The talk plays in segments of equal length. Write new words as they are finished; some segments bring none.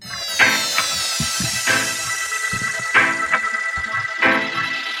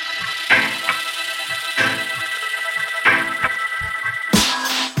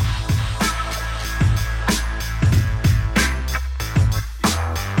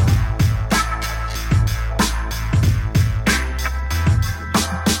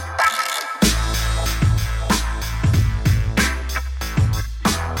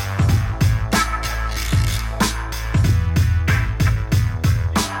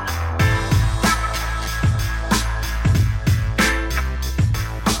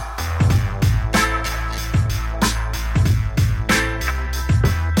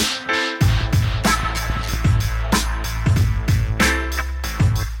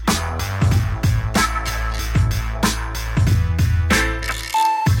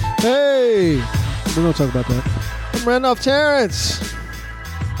We're going to talk about that. I'm Randolph Terrence.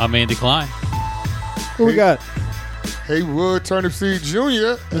 I'm Andy Klein. Who we got? Haywood Turnipseed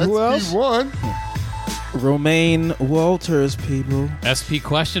Jr. And who else? SP1. Romaine Walters, people. SP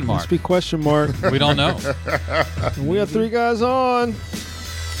question mark. SP question mark. We don't know. And we have 3 guys on.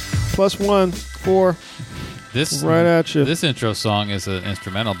 +1, 4. This right at you. This intro song is an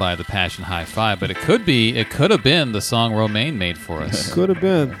instrumental by the Passion Hi-Fi, but it could have been the song Romaine made for us. Could have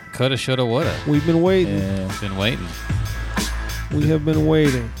been. Coulda, shoulda, woulda. We've been waiting. Yeah. Been waiting. We have been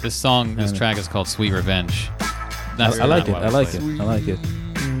waiting. This track is called Sweet Revenge. I like it. I like it.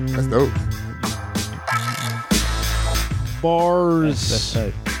 That's dope. Bars. That's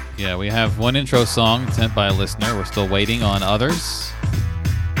tight. Yeah, we have one intro song sent by a listener. We're still waiting on others.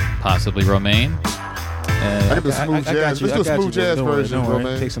 Possibly Romaine. I can do smooth jazz. Let's do a smooth jazz version,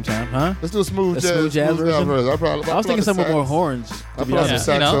 Romaine. Take some time, huh? Let's do a smooth jazz version. I was thinking some more horns. I'll put some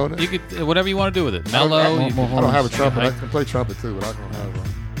sax on it. You could whatever you want to do with it. Mellow. I don't have a trumpet. I can play trumpet too, but I don't have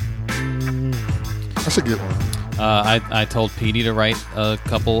one. I should get one. I told Petey to write a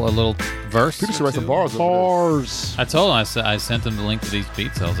little verse. Petey should write some bars. Bars. I told him. I sent him the link to these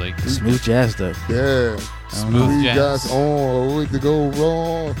beats. I was like, smooth jazz, though. Yeah. Smooth jazz. Guys on, way to go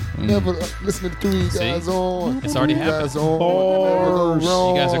wrong. Never listening to 3 guys on. It's already happened. Bars.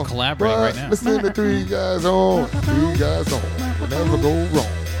 You guys are collaborating right now. Listening to 3 guys on. 3 guys on. Will never go wrong.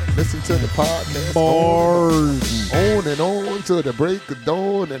 Listen to the podcast. Bars. On and on till the break of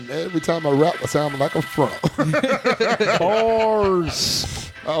dawn. And every time I rap, I sound like a frog. Bars.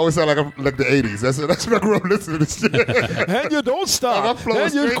 I always sound like the 80s. That's what I grew up listening to this shit. And you don't stop.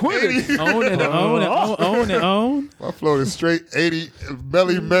 And you quit it. Own and own. My flow is straight 80.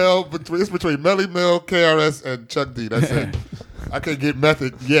 Melly Mel. It's between Melly Mel, KRS, and Chuck D. That's it. I can't get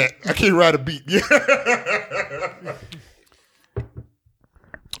method yet. I can't write a beat yet.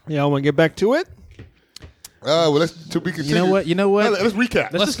 Yeah, I want to get back to it. Well, let's to be continued. You know what? Let's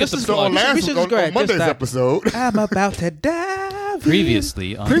recap. Let's get the So on Monday's episode. I'm about to dive.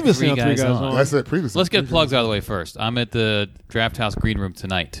 Previously on 3 Guys On. That's it. Previously. Let's get plugs out of the way first. I'm at the Draft House Green Room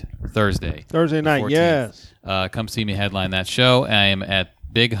tonight, Thursday night, 14th. yes. Come see me headline that show. I am at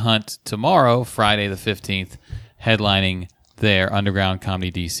Big Hunt tomorrow, Friday the 15th, headlining there,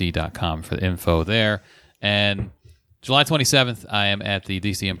 undergroundcomedydc.com for the info there. And July 27th, I am at the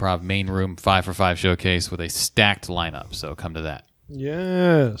DC Improv Main Room 5 for 5 showcase with a stacked lineup. So come to that.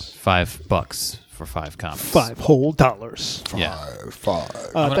 Yes. $5 for 5 comics. $5 whole. Yeah. Five.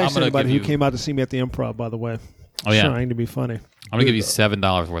 Thanks to everybody who came out to see me at the Improv, by the way. Oh, yeah. Trying to be funny. I'm going to give you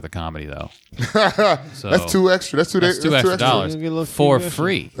 $7 worth of comedy, though. So That's 2 extra. That's 2 extra dollars for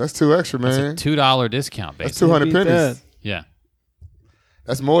free. That's 2 extra, man. That's a $2 discount, basically. That's 200 pennies. Yeah.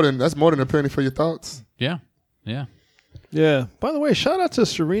 That's more than a penny for your thoughts. Yeah. Yeah. Yeah. By the way, shout out to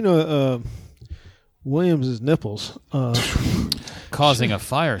Serena Williams' nipples. Causing a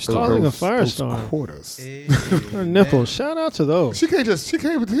firestorm. Causing a Those firestorm. quarters. Her nipples. Shout out to those. She can't just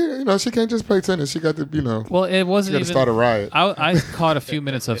play tennis. She got to, Well, it wasn't got to even. start a riot. I caught a few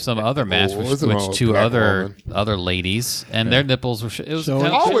minutes of some other match, what's wrong which with 2 black other woman? ladies, and their nipples were. It was So kind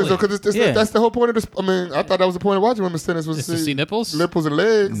of Always, chilly. though, because Yeah. that's the whole point of this. I mean, I thought that was the point of watching women's tennis was Just to see nipples? nipples and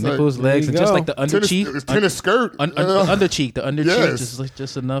legs, Nipples, legs, there and you just go. like the under cheek. tennis skirt. Under cheek. The under cheek. Yes.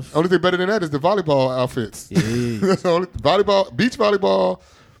 Just enough. Only thing better than that is the volleyball outfits. Yeah. That's the only volleyball, beach volleyball,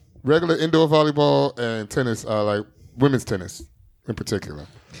 regular indoor volleyball, and tennis, like women's tennis in particular.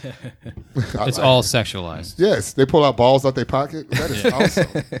 It's all sexualized. Yes, they pull out balls out their pocket. That is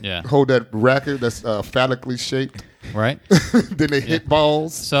awesome. Yeah. Hold that racket that's phallically shaped. Right. Then they hit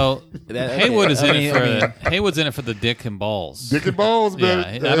balls. So Haywood is in it for Haywood's in it for the dick and balls. Dick and balls, Yeah,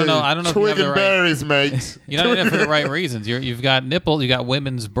 man. I don't know if you Twig have the and right- berries, mate. You're not in it for the right reasons. You've got nipples, you got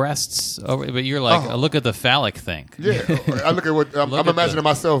women's breasts, but you're like, look at the phallic thing. Yeah, I look at what I'm Look at imagining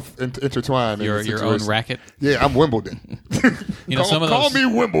myself intertwined. Your in the own situation. racket. Yeah, I'm Wimbledon. You know, call me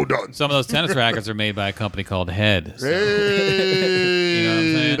Wimbledon. Some of those tennis rackets are made by a company called Head. So, Hey, You know what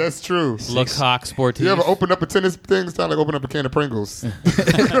I'm saying? that's true. Lecoq Sportif. You ever open up a tennis thing? It's like open up a can of Pringles.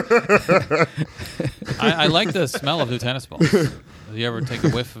 I like the smell of new tennis balls. Have you ever take a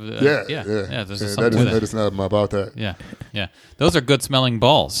whiff of it? Yeah. There's just something to that that. is not about that. Yeah. Those are good smelling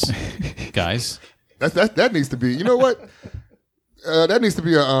balls, guys. That needs to be. You know what? That needs to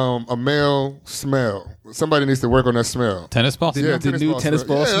be a male smell. Somebody needs to work on that smell. Tennis ball? Yeah, The new tennis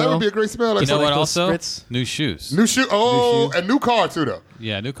ball Yeah, that smell? would be a great smell. Like You know what something- also? spritz? New shoes. New shoe. Oh, New shoe. and new car too, though.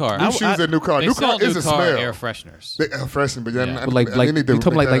 Yeah, new car. New shoes and new car. They New sell car is new a car smell. air fresheners. They freshen, but yeah, Yeah. But like- they need to you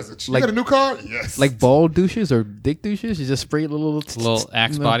talking make like- that as a- like- you got a new car? Yes. Like ball douches or dick douches? You just spray a little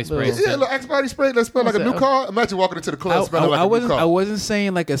Axe body spray. yeah, look, Axe body spray. Let's smell like a new that? car. Imagine walking into the club smelling like a new car. I wasn't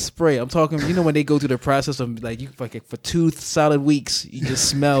saying like a spray. I'm talking, when they go through the process of like you like for 2 solid weeks, you just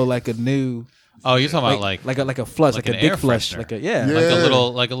smell like a new, Oh, you're talking about like a flush, like an a dick air flush, freshener. like a yeah.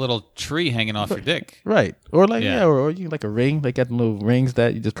 like a little tree hanging off your dick. Right, or like Yeah. or you like a ring, like got the little rings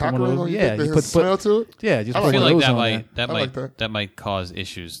that you just put Cock one of ring those. on Yeah, you you put smell to it. yeah, just I put I feel one like of that those on might like that. might cause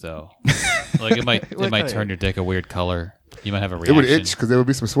issues though. Like it might kinda- turn your dick a weird color. You might have a It reaction. would itch because there would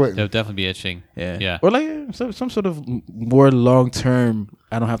be some sweating. It would definitely be itching. there. Yeah. or like some sort of more long term.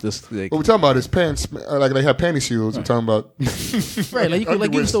 I don't have to like What we're talking about is pants, like they have panty shields. We're talking about right, like you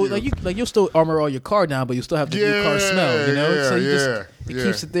underwear still shields. you'll still armor all your car down, but you still have the new car smell. You know, yeah, so you yeah, just it yeah.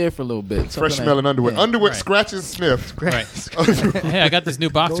 keeps it there for a little bit. fresh Something smelling like- underwear. yeah. Underwear Right. scratches, sniff. Right. Hey, I got these new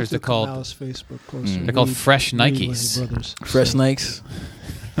Go boxers. to They're called Kamau's Facebook post. They're called Fresh Read Nikes. Lane Brothers. Fresh Nikes.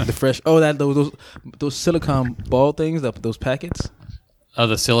 The fresh. Oh, that those silicone ball things. Those packets. Oh,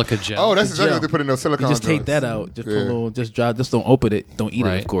 the silica gel. Oh, that's exactly gel. what they put in those silicone You just take joints. that out. Just put a Yeah. little. Just drop. Just don't open it. Don't eat it,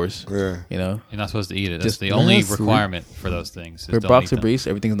 Right. of course. Yeah. You know. You're not supposed to eat it. That's Just- the only That's sweet. requirement for those things. is For don't boxer eat them. briefs,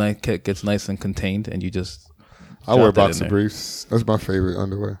 everything's nice, gets nice and contained, and you just. I wear drop that in boxer there. briefs. That's my favorite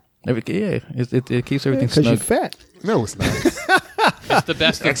underwear. It keeps everything Because you're snug. fat. No, it's not. It's the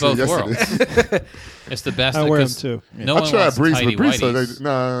best of Actually, both yes, worlds. it is. It's the best. I wear them because too. No I one tried wants briefs, tidy but briefs,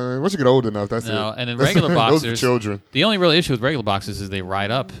 whities. once you get old enough, that's No, it. and in That's- regular those are boxers, children. the only real issue with regular boxers is they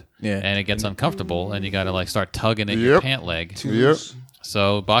ride up, Yeah. and it gets uncomfortable, and you got to like start tugging at your Yep. pant leg. Yep.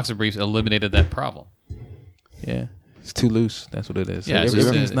 So boxer briefs eliminated that problem. Yeah, it's too loose. That's what it is. Yeah, it's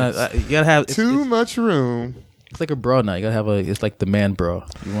everything's just- not. You gotta have. Too much room. It's like a bra now. You gotta have a. It's like the man bra.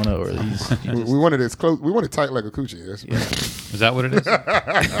 You wanna or We wanted it close. We want it tight like a coochie. Yes. Is that what it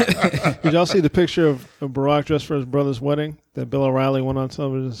is? Did y'all see the picture of Barack dressed for his brother's wedding that Bill O'Reilly went on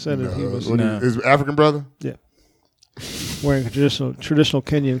television and said that he was His African brother. wearing traditional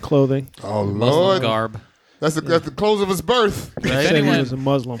Kenyan clothing? Oh Muslim Lord, garb. that's the close of his birth. If Said he anyone, was a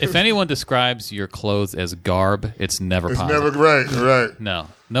Muslim. if anyone describes your clothes as garb, it's never It's positive. never right.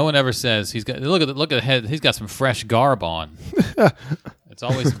 No one ever says he's got. Look at the head. He's got some fresh garb on. It's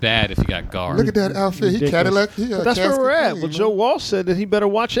always bad if you got garb. Look at that outfit. He Ridiculous. Cadillac. He But that's where we're at. Well, Joe Walsh said that he better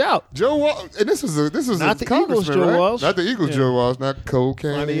watch out. Joe Walsh, and this was Not a the congressman, Eagles, Joe right? Walsh. Not the Eagles, Yeah. Joe Walsh. Not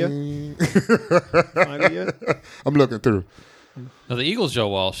cocaine. Find it yet? I'm looking through. Now, the Eagles, Joe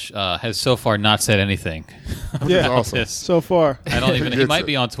Walsh, has so far not said anything. Yeah, awesome. This. so far. I don't even. He Good might stuff.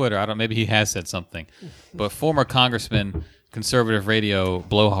 be on Twitter. I don't. Maybe he has said something. But former Congressman, conservative radio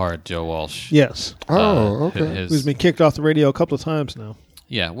blowhard Joe Walsh. Yes. Oh, okay. his- He's been kicked off the radio a couple of times now.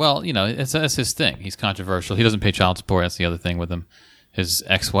 yeah. Well, that's his thing. He's controversial. He doesn't pay child support. That's the other thing with him. His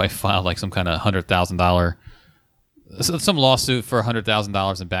ex-wife filed like some kind of $100,000, some lawsuit for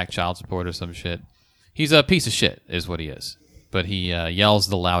 $100,000 in back child support or some shit. He's a piece of shit, is what he is. But he yells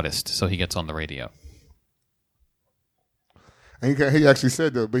the loudest, so he gets on the radio. And he actually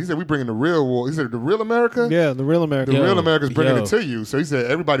said that, but he said we bringing the real war. He said the real America. Yeah, the real American. The real America's bringing yo. it to you. So he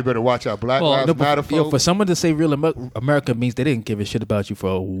said everybody better watch out. Black Well, Lives no, Matter, Yo, folks. for someone to say real America means they didn't give a shit about you for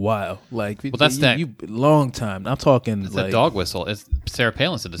a while. Like, that's that- you long time. I'm talking It's like a dog whistle. It's Sarah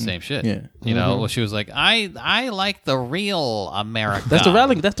Palin said the same shit. yeah. You know, well, she was like, I like the real America. That's the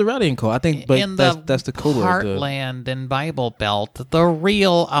rallying. That's the rallying call. I think, but in that's the code. Heartland and Bible Belt, the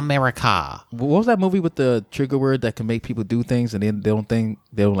real America. What was that movie with the trigger word that can make people do things and then they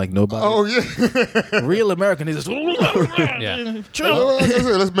don't like know about oh yeah. it? Real American is just Yeah. Oh, that's it.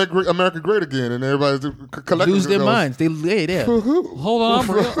 Let's make America great again, and everybody collectively lose their goes, minds. They yeah. Hold on,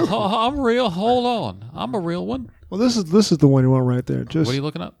 I'm real. I'm real. Hold on, I'm a real one. Well, this is the one you want right there. Just What are you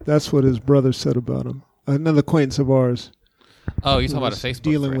looking up? that's what his brother said about him. Another acquaintance of ours. Oh, you're talking about a was Facebook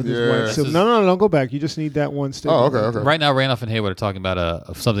dealing thread. with his Yeah. wife. This So, is- no, don't go back. You just need that one statement. Oh, okay. Right now, Randolph and Hayward are talking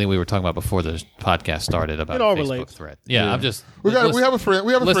about something we were talking about before the podcast started about It a all Facebook relates. thread. Yeah, I'm just. We have a friend.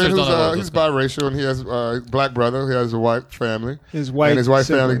 We have a friend listeners who's don't know what he's this means. biracial and he has a black brother. He has a white family. His wife and his wife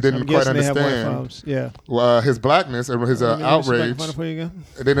family siblings. didn't I'm quite guessing they have white understand fathers. Yeah. His blackness and his outrage.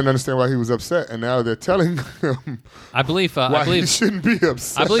 They didn't understand why he was upset, and now they're telling him I believe. why I he believe. shouldn't be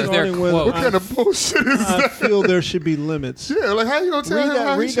upset. I believe their Starting with- quote. What kind of bullshit is I that? feel there should be limits. Yeah, like how you gonna tell him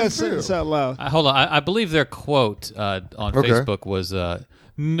how he Read should that sentence feel? out loud. Hold on. I believe their quote on Okay. Facebook was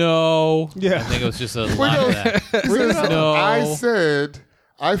no. Yeah. I think it was just a Wait, line no. of that. He says, No. I said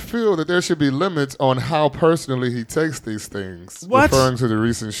I feel that there should be limits on how personally he takes these things, What? referring to the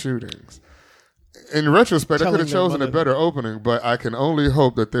recent shootings. In retrospect, I Telling could have them chosen a what better opening, but I can only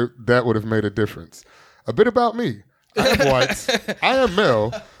hope that that would have made a difference. A bit about me. I am white, I am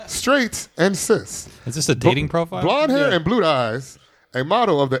male, straight, and cis. Is this a dating profile? Blonde hair and blue eyes, a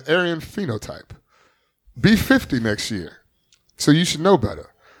model of the Aryan phenotype. Be 50 next year, so you should know better.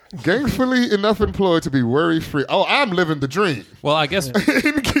 Gainfully enough employed to be worry-free. Oh, I'm living the dream. Well, I guess.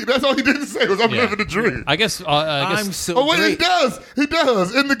 That's all he didn't say was I'm Yeah. living the dream. I guess. I'm so Oh, wait, he great. does. He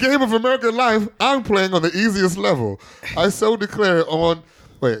does. In the game of American life, I'm playing on the easiest level. I so declare on...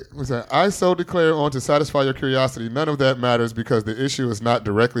 Wait, what's that? I so declare on to satisfy your curiosity. None of that matters because the issue is not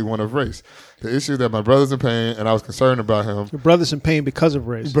directly one of race. The issue is that my brother's in pain and I was concerned about him, Your brother's in pain because of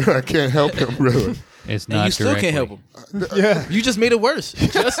race. but I can't help him, really. It's And not. you still can't help directly. him. Yeah. You just made it worse.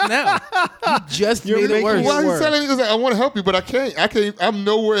 Just now. You just You're made it making worse. it Why worse. he's telling you is like, I want to help you, but I can't. I'm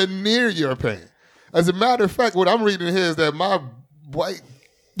nowhere near your pain. As a matter of fact, what I'm reading here is that my white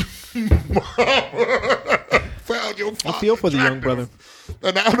found your I feel for the young brother.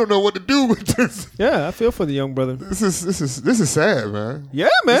 and I don't know what to do with this. Yeah, I feel for the young brother. This is sad, man. Yeah,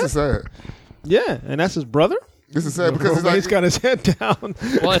 man. This is sad. Yeah, and that's his brother. This is sad because it's like He's got his head down.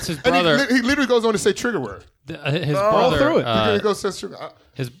 Well, it's his and brother. he literally goes on to say trigger word. His All brother. through it. He goes says trigger.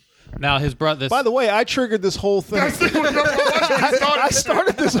 His brother. This, By the way, I triggered this whole thing. I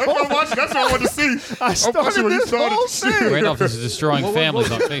started this whole thing. That's what I wanted to see. I started this whole thing. Randolph is destroying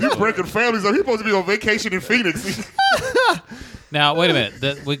families on He's Facebook. breaking families up. He's supposed to be on vacation in Phoenix. Now, wait a minute.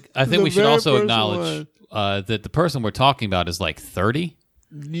 I think The we should very also first acknowledge that the person we're talking about is like 30,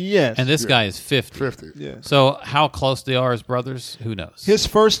 Yes. and this guy is 50. 50. Yeah. So how close they are as brothers, who knows? His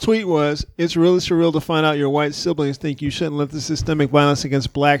first tweet was, "It's really surreal to find out your white siblings think you shouldn't let the systemic violence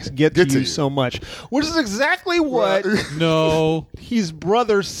against blacks get to you so much," which is exactly what No. his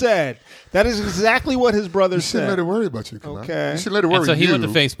brother said. That is exactly what his brother You shouldn't let it said. worry about you. Come on. Okay. You should let it worry And so he you. went to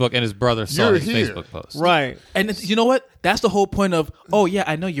Facebook, and his brother saw You're his here. Facebook post. Right. And you know what? That's the whole point of, oh, yeah,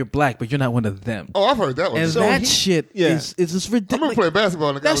 I know you're black, but you're not one of them. Oh, I've heard that one. And So that he- shit yeah. is just I remember ridiculous. playing basketball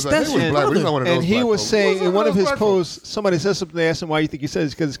and the guy was like, That's he was his black, but he's not one of those And he black was folks. saying Who's in one of his black folks? posts, somebody said something. They asked him why you think he said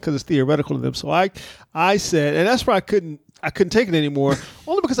it because it's theoretical to them. So I said, and that's why I couldn't take it anymore.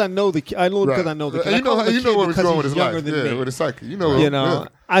 Only because I know the kid. Because I know the kid. And I you call know, him the you know kid where he's because going with he's his life. younger than Yeah, me. with his psyche. You know, You know, yeah.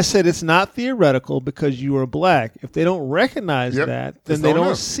 I said it's not theoretical because you are black. If they don't recognize Yep. that, then It's they on don't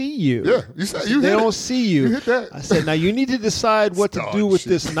them. see you. Yeah, you said you They hit don't it. see you. You hit that. I said, now you need to decide what to Dog do with shit.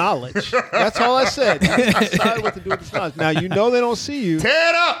 this knowledge. That's all I said. You need to decide what to do with this knowledge. Now you know they don't see you, Tear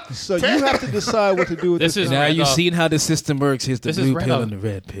it up. so you have to decide what to do with This this is knowledge. Now you Randolph. seen how the system works. Here's the This is blue pill Randolph. and the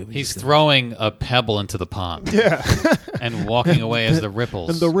red pill. He's throwing a pebble into the pond Yeah, and walking away as the ripples.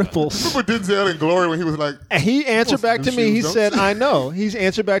 and the ripples. Remember Denzel in Glory when he was like, And he answered supposed back to to do me. He shoes, said, don't you? "I know." He's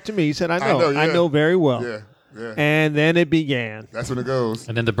answered back to me. He said, "I know. I yeah. know very well." yeah, yeah. And then it began. That's when it goes.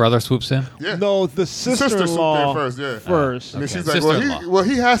 And then the brother swoops in. Yeah. No, the Sister swooped sister-in-law in first, yeah. first. And then Okay. she's like, Sister-in-law. well,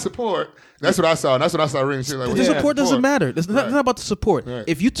 he has support. That's what I saw. And that's what I saw reading. She's like, well, The he has support doesn't matter. It's not, Right. not about the support. Right.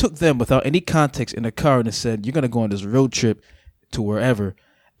 If you took them without any context in a car and it said you're gonna go on this road trip to wherever,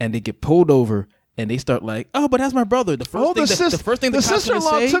 and they get pulled over and they start like, oh, but that's my brother. The first thing the first thing the cops gonna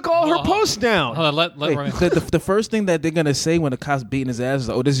sister-in-law say, took all her Hold on. posts down. Hold on, let Wait, Randolph- the first thing that they're gonna say when the cops beating his ass is,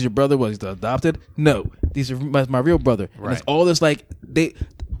 "Oh, this is your brother." Was he's adopted? No, these are my real brother. And it's Right. all this like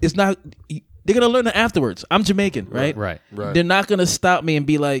it's not. They're gonna learn it afterwards. I'm Jamaican, right? Right. Right. They're not gonna stop me and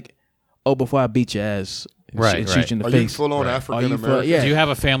be like, "Oh, before I beat your ass, and Right, and right. shoot you in the Are you face." full on Right. African Are you American? yeah. Do you have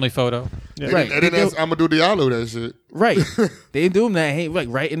a family photo? Right. And then that's Amadou Diallo that shit. Right. They ain't doing that. Hey,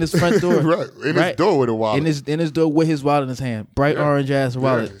 right in his front door. Right. In his door with a wallet. In his door with his wallet in his hand. Bright orange ass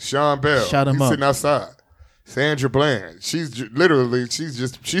wallet. Yeah. Sean Bell. Shot him He's up. sitting outside. Sandra Bland. She's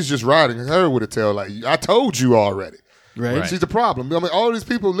just riding her with a tail like, I told you already. Right. Right. She's the problem. I mean, all these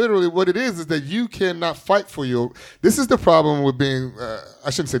people, literally, what it is that you cannot fight for your. This is the problem with being. I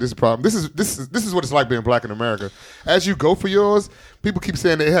shouldn't say this is a problem. This is what it's like being black in America. As you go for yours, people keep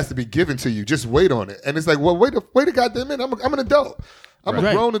saying that it has to be given to you. Just wait on it, and it's like, well, wait a goddamn minute. I'm an adult. I'm a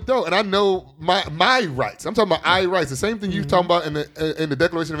Right. grown adult, and I know my rights. I'm talking about I rights. The same thing you're talking about in the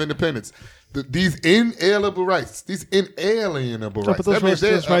Declaration of Independence. These inalienable rights. These inalienable No, rights. but those That means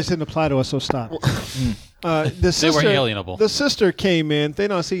rights they're- didn't apply to us, so stop. The They sister, were alienable. The sister came in. They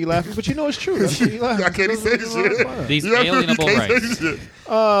don't see you laughing, but you know it's true. That's what you laughing. I can't even say this shit. These You alienable can't say rights. this shit. You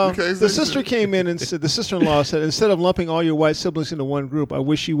can't say The this sister shit. came in and said, the sister-in-law said, instead of lumping all your white siblings into one group, I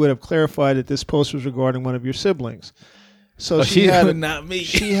wish you would have clarified that this post was regarding one of your siblings. So she had not me.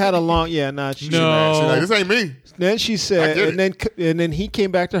 She had a long not she. No. She's like, this ain't me. Then she said, and then he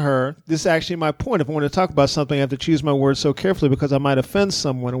came back to her. This is actually my point. If I want to talk about something, I have to choose my words so carefully because I might offend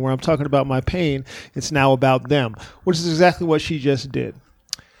someone. And where I'm talking about my pain, it's now about them, which is exactly what she just did.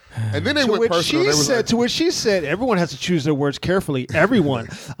 And then they went personal. To which she said, everyone has to choose their words carefully. Everyone.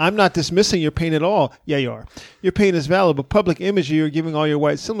 I'm not dismissing your pain at all. Yeah, you are. Your pain is valid, but public image you're giving all your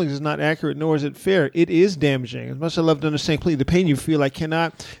white siblings is not accurate, nor is it fair. It is damaging. As much as I love to understand completely the pain you feel, I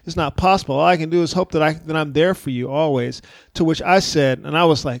cannot. It's not possible. All I can do is hope that I'm there for you always. To which I said, and I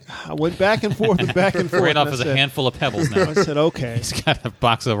was like, I went back and forth and back and forth. Randolph has a handful of pebbles now. I said, okay. He's got a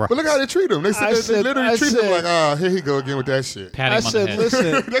box of rocks. But look how they treat him. They literally treat him like, here he go again with that shit. Patting him on the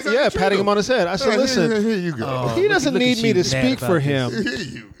head. Listen, patting him on his head. I said, listen, here you go. He doesn't need me to speak for him.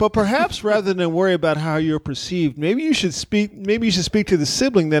 You. But perhaps rather than worry about how you're perceived, maybe you should speak to the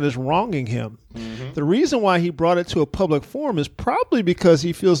sibling that is wronging him. Mm-hmm. The reason why he brought it to a public forum is probably because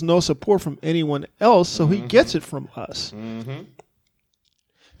he feels no support from anyone else, so he gets it from us. Mm-hmm.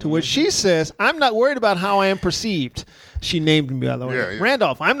 To which she says, I'm not worried about how I am perceived. She named me, by the way. Yeah.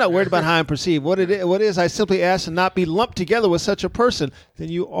 Randolph, I'm not worried about how I'm perceived. What is, I simply ask to not be lumped together with such a person. Then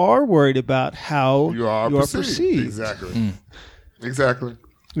you are worried about how you are perceived. Exactly. Exactly.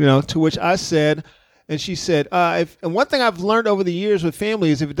 To which I said, and she said, and one thing I've learned over the years with family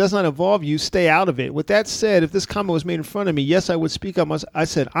is if it does not involve you, stay out of it. With that said, if this comment was made in front of me, yes, I would speak up. I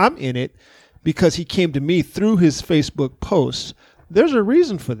said, I'm in it because he came to me through his Facebook post. There's a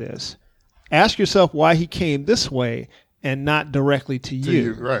reason for this. Ask yourself why he came this way and not directly to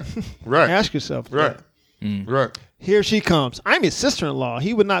you. Right. Ask yourself that. Right. Here she comes. I'm his sister-in-law.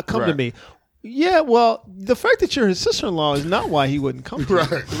 He would not come to me. Yeah, well, the fact that you're his sister-in-law is not why he wouldn't come to you.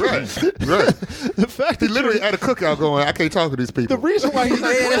 Right. The fact that he literally at a cookout going, I can't talk to these people. The reason why he's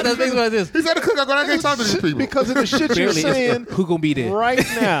not he's at a cookout going, I can't talk to these people. Because of the shit you're saying. Who gonna be there right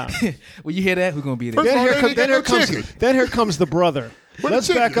now? When you hear that, who gonna be there? Then here comes the brother. Let's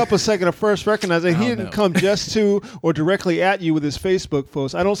back up a second to first recognize that he didn't come just to or directly at you with his Facebook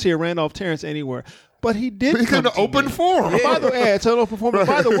post. I don't see a Randolph Terrence anywhere. But he did. But he come an open forum. By the way, it's an open forum. Right.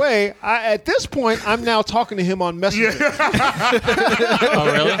 By the way, at this point, I'm now talking to him on Messenger.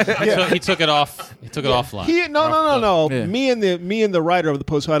 Oh, really? Yeah. He took it off. He took it offline. No. Yeah. Me and the writer of the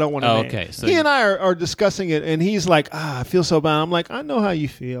post, who I don't want to name. Okay. So he and I are discussing it, and he's like, I feel so bad. I'm like, I know how you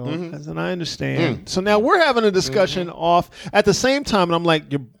feel, and I understand. So now we're having a discussion off at the same time, and I'm like,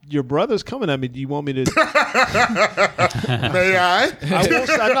 your brother's coming at me. Do you want me to? May I? I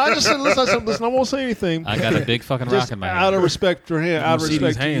just said, listen, I won't say anything. I got a big fucking rock in my hand. Out of respect for him, out of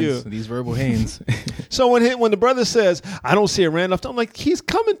respect to you. These verbal hands. So when the brother says, I don't see a Randolph, I'm like, he's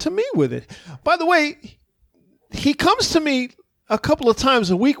coming to me with it. By the way, he comes to me a couple of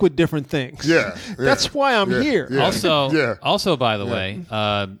times a week with different things. Yeah. That's why I'm here. Yeah. Also, by the way,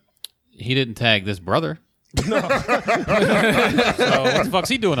 he didn't tag this brother. No. So what the fuck's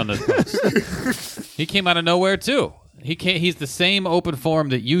he doing on this post? He came out of nowhere too. He's the same open forum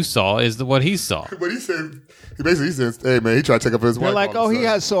that you saw is what he saw. But he says, hey man, he tried to take up for his wife. They're like, he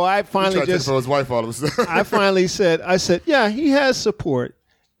has. So I finally just for his wife all of a sudden. I finally said, yeah, he has support,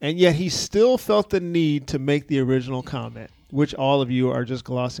 and yet he still felt the need to make the original comment, which all of you are just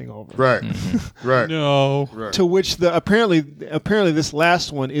glossing over. Right. Right. No. Right. To which apparently this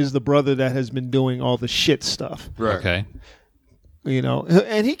last one is the brother that has been doing all the shit stuff. Right. Okay.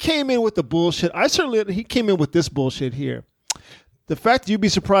 And he came in with the bullshit. He came in with this bullshit here. The fact that you'd be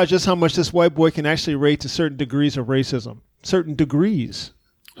surprised just how much this white boy can actually rate to certain degrees of racism. Certain degrees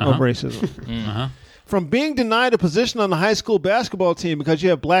of racism. From being denied a position on the high school basketball team because you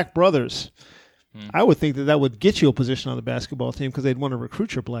have black brothers. I would think that would get you a position on the basketball team because they'd want to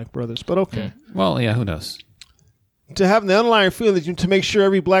recruit your black brothers. But okay. Well, yeah, who knows? To have the underlying feeling that to make sure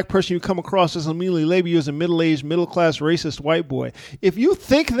every black person you come across doesn't immediately label you as a middle-aged, middle-class, racist white boy. If you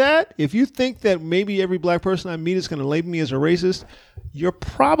think that maybe every black person I meet is going to label me as a racist, you're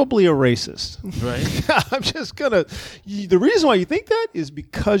probably a racist. Right. I'm just gonna. The reason why you think that is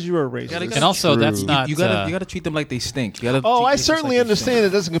because you're a racist. And also, that's not. You gotta treat them like they stink. I certainly understand it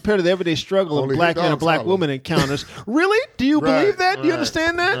doesn't compare to the everyday struggle of a black man and black woman encounters. Really? Do you believe that? Do you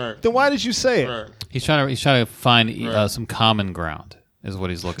understand that? Right. Then why did you say it? Right. He's trying to find some common ground. Is what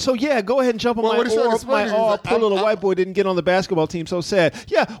he's looking. So yeah, go ahead and jump on my poor little white boy didn't get on the basketball team. So sad.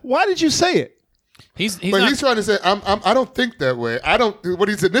 Yeah. Why did you say it? He's trying to say I don't think that way. I don't. What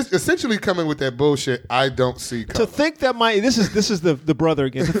he said, this essentially coming with that bullshit. I don't see coming. To think that this is the brother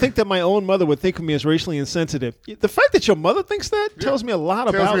again. To think that my own mother would think of me as racially insensitive. The fact that your mother thinks that tells me a lot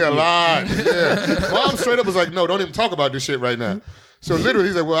about you. Tells me a lot. Yeah. Mom straight up was like, no, don't even talk about this shit right now. So literally,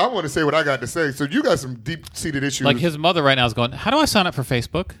 he's like, well, I want to say what I got to say. So you got some deep-seated issues. Like his mother right now is going, how do I sign up for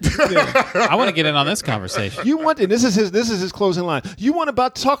Facebook? I want to get in on this conversation. You want, and this is his closing line. You want to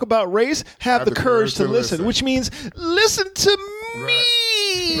talk about race? Have the courage to listen, which means listen to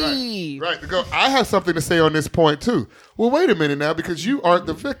me. Right. Go. I have something to say on this point too. Well, wait a minute now, because you aren't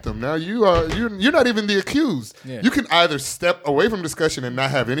the victim. Now you're not even the accused. Yeah. You can either step away from discussion and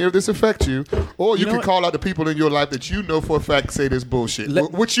not have any of this affect you, or you can call out the people in your life that you know for a fact say this bullshit,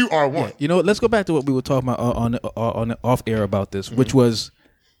 which you are one. Yeah. You know, let's go back to what we were talking about on the off air about this, which was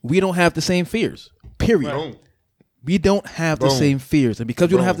we don't have the same fears. Period. Right. We don't have the same fears, and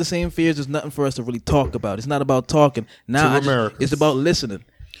because we don't have the same fears, there's nothing for us to really talk about. It's not about talking. Now it's about listening.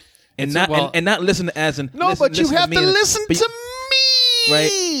 And not listening as in but you have to listen to me,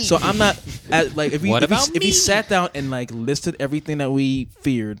 right? So I'm not like if he sat down and like listed everything that we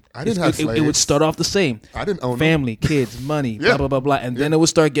feared, it would start off the same. I didn't own family, kids, money, blah blah blah blah, and then it would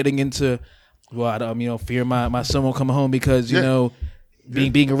start getting into fear my son won't come home because you know.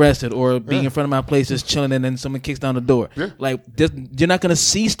 Being arrested or being in front of my place just chilling and then someone kicks down the door. Yeah. Like you're not going to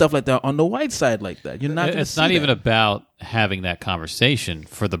see stuff like that on the white side like that. You're not. It's not even about having that conversation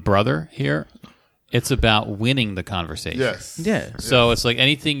for the brother here. It's about winning the conversation. Yes. Yeah. So it's like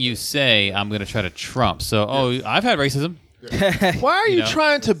anything you say, I'm going to try to trump. So I've had racism. Why are you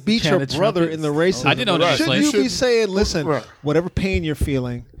trying to beat your brother in the racism? I didn't know that. Should you be saying, listen, whatever pain you're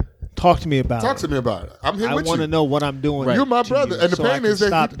feeling. Talk to me about it. Talk to me about it. I'm here with you. I want to know what I'm doing. Right. You're my brother, and the pain is that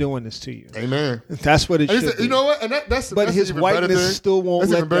stop doing this to you. Amen. That's what it should be. You know what? And that's but his whiteness still won't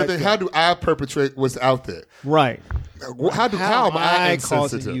let that go. How do I perpetrate what's out there? Right. How am I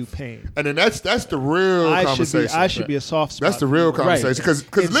insensitive? Causing you pain? And then that's the real conversation. I should be a soft spot. That's the real conversation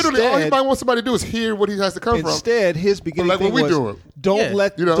because literally all he might want somebody to do is hear what he has to come from. Instead, his beginning thing was don't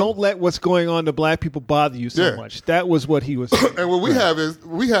let what's going on to black people bother you so much. That was what he was saying. And what we have is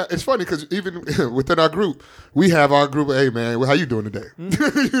it's funny because even within our group, we have our group. Hey man, how you doing today?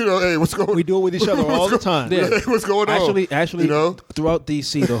 Hey, what's going on? We do it with each other all the time. Yeah. What's going on? Actually, throughout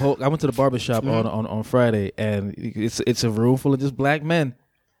DC, I went to the barbershop on Friday, and it's a room full of just black men.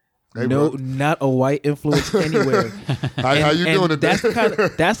 Hey, not a white influence anywhere. How you doing today?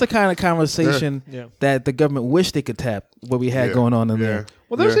 That's the kind of conversation that the government wished they could tap what we had going on in there.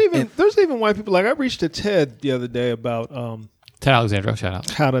 Well, there's even white people. Like I reached to Ted the other day about Ted Alexandro, shout out,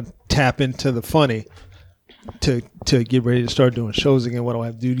 how to tap into the funny to get ready to start doing shows again. What do I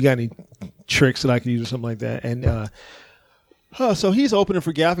have to do? You got any tricks that I can use or something like that? And so he's opening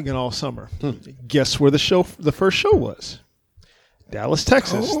for Gaffigan all summer. Guess where the first show was? Dallas,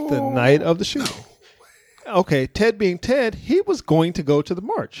 Texas, the night of the shooting. Okay, Ted being Ted, he was going to go to the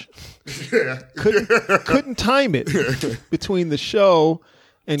march. Couldn't time it between the show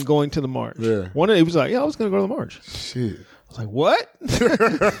and going to the march. Yeah. He was like, I was going to go to the march. Shit. I was like, what?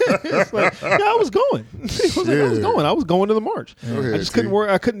 It's like, I was going. I was going to the march. I just couldn't work.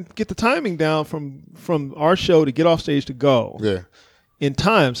 I couldn't get the timing down from our show to get off stage to go in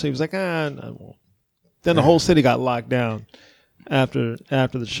time. So he was like, I won't. Then the whole city got locked down after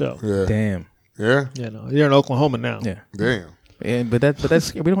the show. Yeah. Damn. Yeah. You're in Oklahoma now. Yeah. Damn. And but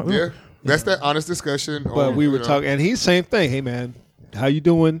that's we don't. Yeah. That's that honest discussion. But we were talking, and he's same thing. Hey man, how you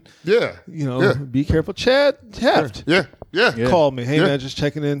doing? Yeah. Be careful. Chad Heft. Yeah. Called me. Hey man, just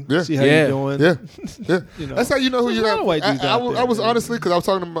checking in. See how you doing. Yeah. That's how you know who you have. I was honestly because I was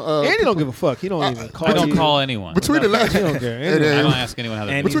talking to Andy don't give a fuck. He don't even call. I don't call anyone. Between the last, he don't care. I don't ask anyone how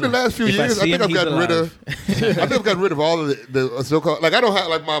they're doing. Between the last few years, I think I've gotten rid of. I think I've gotten rid of all of the so-called. Like I don't have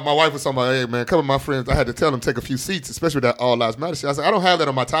like my wife was talking about. Hey man, a couple of my friends, I had to tell them take a few seats, especially that All Lives Matter shit. I said I don't have that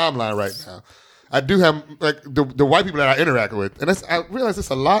on my timeline right now. I do have like the white people that I interact with, and I realized it's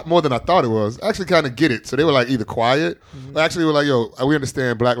a lot more than I thought it was. I actually kind of get it. So they were like either quiet, or actually were like, "Yo, we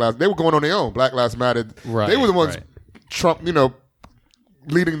understand Black Lives." They were going on their own. Black Lives Matter. Right, they were the ones Trump,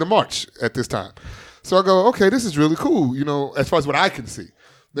 leading the march at this time. So I go, okay, this is really cool. As far as what I can see.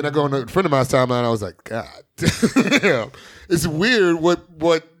 Then I go on a friend of mine's timeline. I was like, God damn, it's weird. What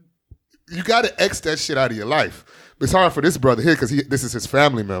you got to X that shit out of your life. It's hard for this brother here because this is his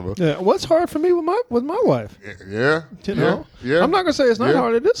family member. Yeah, what's hard for me with my wife? Yeah, I'm not gonna say it's not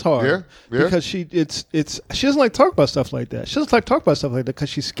hard. It is hard. Because she doesn't like to talk about stuff like that. She doesn't like to talk about stuff like that because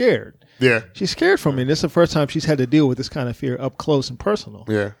she's scared. Yeah, she's scared for me. And this is the first time she's had to deal with this kind of fear up close and personal.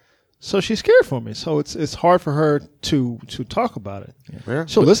 Yeah. So she's scared for me. So it's hard for her to talk about it. Yeah.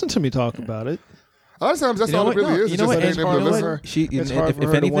 She'll listen to me talk about it. A lot of times that's all it really is. You know what? It's It's hard just for her. She, It's hard for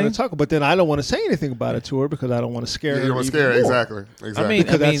her to want to talk, but then I don't want to say anything about it to her because I don't want to scare her. You don't want to scare her. Exactly.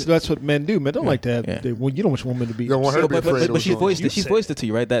 Because that's what men do. Men don't like to have. Yeah. Well, you don't want women to be. You don't want her to be afraid. But she voiced it to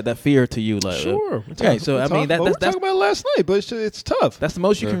you, right? That fear to you, like Sure. Okay, so I mean we were that's talking about it last night, but it's tough. that's the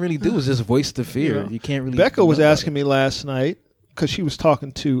most you can really do is just voice the fear. Yeah. You can't really. Becca was asking me last night because she was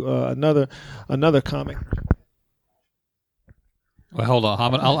talking to another comic. Well, hold on.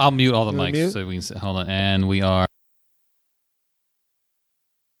 I'll mute all the You wanna mics mute? so we can. Hold on, and we are.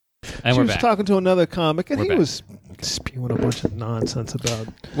 And She we're was back. talking to another comic, and We're he back. was spewing a bunch of nonsense about.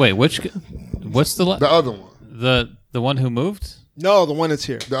 Wait, what's the The other one. the one who moved? No, the one that's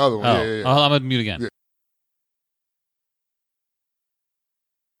here. The other one. Oh, Yeah. I'm gonna mute again. Yeah.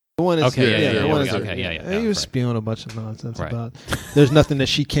 The one that's Okay, here. yeah, the yeah, one okay, that's okay, here. yeah, And he was right. spewing a bunch of nonsense Right. about. There's nothing that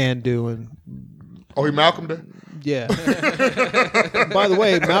she can do, and Oh, he Malcolm there? yeah. By the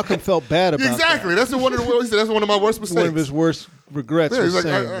way, Malcolm felt bad about Exactly. That's one of the he said that's one of my worst that. mistakes. One of his worst regrets Yeah, was he's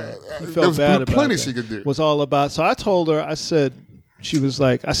like, saying that. He there felt was bad about plenty that. she could do. Was all about. So I told her. I said. She was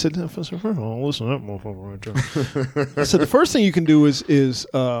like, I said, listen to that motherfucker right there. I said, the first thing you can do is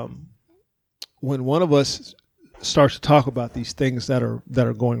when one of us starts to talk about these things that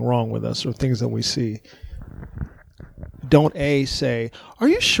are going wrong with us or things that we see, don't say, are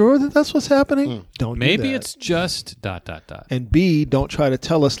you sure that that's what's happening? Don't Maybe do that. it's just ... And B, don't try to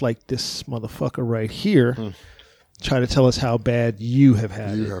tell us like this motherfucker right here. Try to tell us how bad you have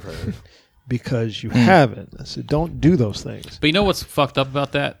had You it. have had it. Because you haven't. I said, don't do those things. But you know what's fucked up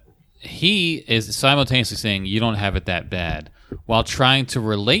about that? He is simultaneously saying you don't have it that bad, while trying to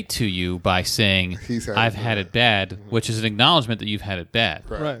relate to you by saying I've had it bad, which is an acknowledgement that you've had it bad.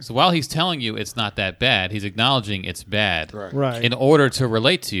 Right. So while he's telling you it's not that bad, he's acknowledging it's bad Right. in order to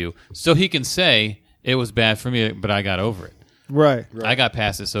relate to you, so he can say it was bad for me, but I got over it. Right. I got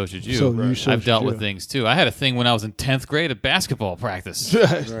past it, so should you. So you so I've should dealt you. with things too. I had a thing when I was in 10th grade at basketball practice.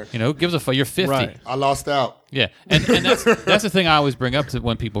 You know, gives a fuck. You're 50. Right. I lost out. Yeah, and that's the thing I always bring up to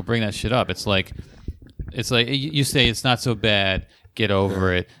when people bring that shit up. It's like you say it's not so bad. Get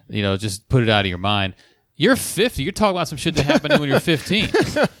over it. You know, just put it out of your mind. You're 50. You're talking about some shit that happened when you're 15.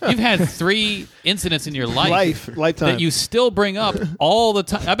 You've had 3 incidents in your Lifetime. that you still bring up all the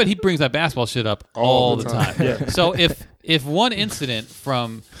time. I bet he brings that basketball shit up all the time. Yeah. So if one incident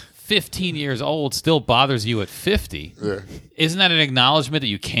from 15 years old still bothers you at 50, isn't that an acknowledgement that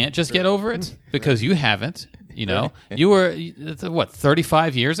you can't just get over it because you haven't? You know, you were what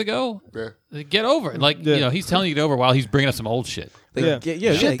 35 years ago. Yeah. Get over it. Like you know, he's telling you to get over while he's bringing up some old shit. Shit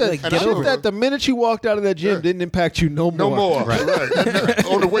Get over that the minute you walked out of that gym didn't impact you no more. No more. Right.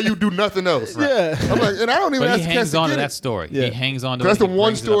 On the way you do nothing else. Yeah. I'm like, and I don't even But ask he the hangs cats to on to get that it. story. Yeah. He hangs on to That's it. the one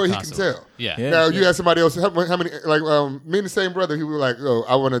brings it up story he can constantly. tell. Yeah. Now you had somebody else. How many? Like me and the same brother. He was like, "Oh,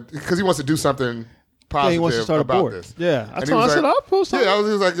 I want to," because he wants to do something positive he wants to start a about board. this. Yeah. I And he told him, was I said, like- I'll post something. Yeah, he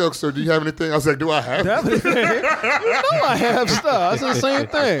was like, "Yo, so do you have anything?" I was like, "Do I have?" You know I have stuff. I said the same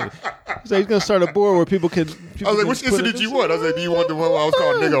thing. He said he's going to start a board where people can. I was like, "Which incident did you want?" I was like, "Do you want the one where I was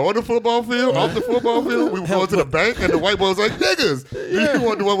called nigga on the football field, off the football field? We were going to the bank, and the white boy was like, niggas. Do you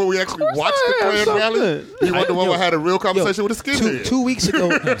want the one where we actually watched the I have Klan rally? something. Do you want the one where I had a real conversation with a skinhead?" 2 weeks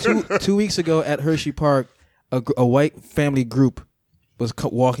ago, 2 weeks ago at Hershey Park, a white family group was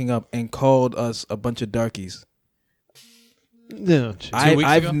walking up and called us a bunch of darkies. Yeah. Hershey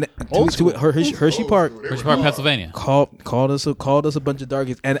Park Hershey Park, Pennsylvania. called us a bunch of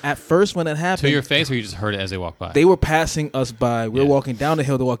darkies, and at first when it To happened, your face, or you just heard it as they walk by? they were passing us by. We were Yeah. walking down the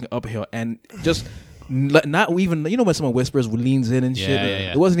hill, they're walking up a hill, and just not even when someone whispers, leans in and shit.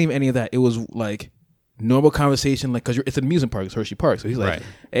 Yeah. It wasn't even any of that. It was like normal conversation, like because it's an amusement park, it's Hershey Park. So he's like, Right.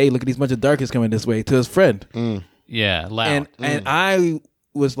 "Hey, look at these bunch of darkies coming this way," to his friend, Yeah, loud. and I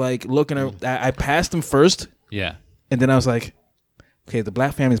was like looking at. I passed him first, yeah. and then I was like, okay, the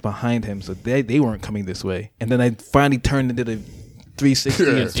black family's behind him, so they weren't coming this way. And then I finally turned and did a 360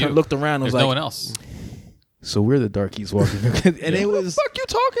 It's you. and looked around and was There's like, no one else. so we're the darkies walking. And it was, What the fuck you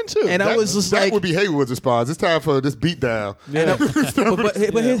talking to? and I was just that like, would be Haywood's response. It's time for this beatdown.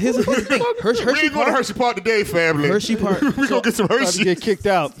 but here's the thing. We Hershey ain't going to Park, Hershey Park today, family. Hershey Park. we gonna get some about to Hershey. get kicked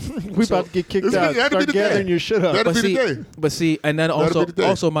out. We about to get kicked It's- out. that'd be Start the day. gathering your shit up. That'd But be the see, day. and then That'll be the day.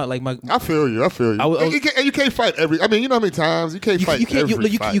 also my I feel you. I was- And you can't fight every. I mean, you know how many times you can't fight you can't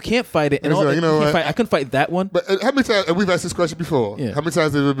every fight. you can't fight it. And It's all, like, you know you can't what? fight. I couldn't fight that one. But how many times? And we've asked this question before. Yeah. How many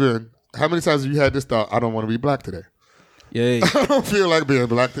times have it been? How many times have you had this thought? I don't want to be black today. Yeah. I don't feel like being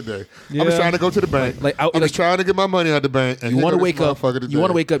black today. I'm just trying to go to the bank. I'm just trying to get my money out the bank. And you want to wake up. You want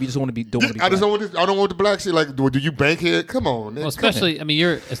to wake up. You just want to be. Don't want to be. I just don't want. I don't want the black shit. Like, do you bank here? Come on. Well, especially, I mean,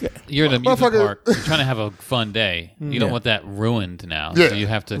 you're in a amusement park. You're trying to have a fun day. You don't want that ruined now. Yeah. So you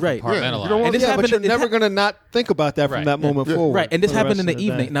have to Right. compartmentalize. Yeah. And this but you're never going to not think about that from that moment forward. Right, and this happened in the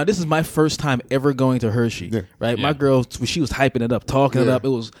evening. Now, this is my first time ever going to Hershey. Yeah. Right, Yeah. my girl, she was hyping it up, talking it up. It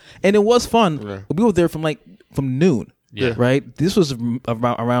was fun. Right. We were there from noon. Yeah. Right. This was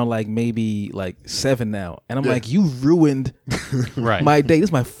around like maybe like 7 now, and I'm like, you ruined Right. my day. This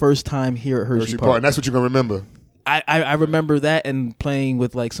is my first time here at Hershey Park. And that's what you're gonna remember. I remember that and playing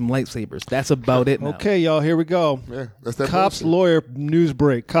with like some lightsabers. That's about it. Now. Okay, y'all, here we go. Yeah, that's that. Cop's bullshit. lawyer news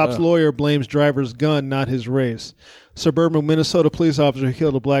break. Cop's lawyer blames driver's gun, not his race. Suburban Minnesota police officer who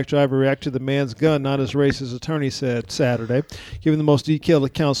killed a black driver reacted to the man's gun, not his race, his attorney said Saturday, giving the most detailed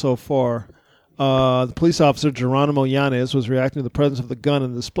account so far. The police officer, Geronimo Yanez, was reacting to the presence of the gun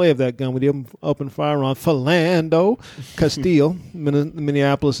and the display of that gun when he opened fire on Philando Castile.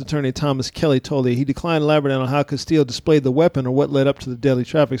 Minneapolis attorney Thomas Kelly told he declined to elaborate on how Castile displayed the weapon or what led up to the deadly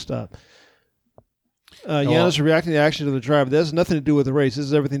traffic stop. Yanez reacting to the action of the driver. That has nothing to do with the race. This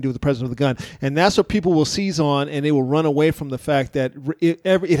has everything to do with the presence of the gun. And that's what people will seize on, and they will run away from the fact that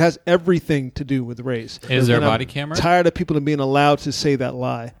it has everything to do with race. Is there and a body I'm camera? tired of people being allowed to say that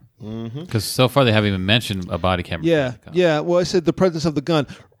lie. Because so far they haven't even mentioned a body camera. Yeah. Well, I said the presence of the gun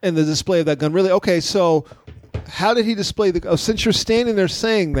and the display of that gun. Really? Okay, so how did he display the gun? Since you're standing there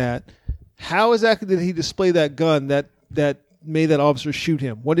saying that, how exactly did he display that gun that made that officer shoot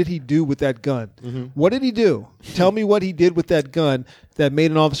him? What did he do with that gun? What did he do? Tell me what he did with that gun that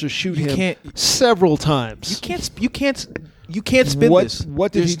made an officer shoot him several times. You can't spin this.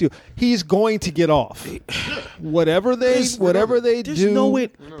 What did he do? He's going to get off. Whatever they do, no way,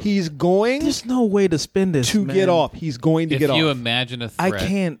 he's going there's no way to spin this to get off. He's going to get off. If you imagine a I threat.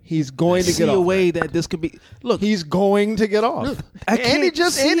 can't. He's going to see get off. a way that this could be. Look, He's going to get off. Andy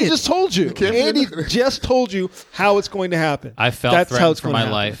just told you. Andy just told you how it's going to happen. I felt That's how threatened it's for going my to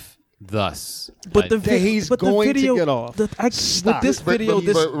happen. life. Thus, but the he's but going the video, to get off. With this video,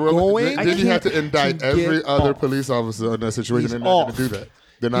 Then you have to indict to every get other off. police officer in that situation. He's They're not going off. to do that.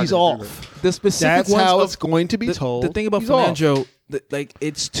 They're not He's gonna do off. the specific That's ones how of- it's going to be told. The thing about He's off. Philando,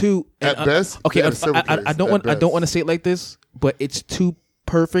 it's too At best, Okay, they're a civil I case, don't at want best. to say it like this, but it's too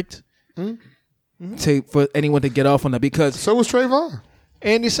perfect for anyone to get off on that because So was Trayvon.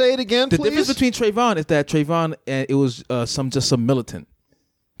 Andy, say it again, the please. difference between Trayvon is that Trayvon it was some militant.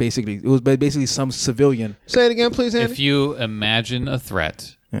 Basically, it was basically some civilian. Say it again, please, Andy. if you imagine a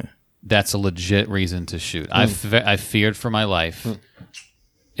threat, Yeah. that's a legit reason to shoot. I feared for my life.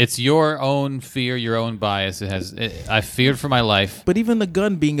 It's your own fear, your own bias. I feared for my life. But even the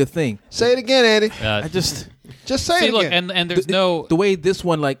gun being a thing, Say it again, Andy. I just Just say See, it look, again. and there's no. the way this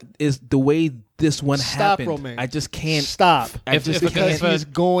one Stop, happened. Romaine. I just can't Stop. If Because a- he's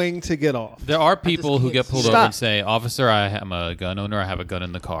going to get off. There are people who get pulled over Stop. and say, "Officer, I'm a gun owner. I have a gun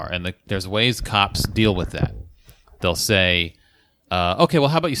in the car." And there's ways cops deal with that. They'll say, "Okay, well,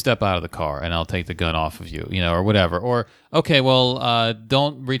 how about you step out of the car and I'll take the gun off of you, or whatever." Or, "Okay, well,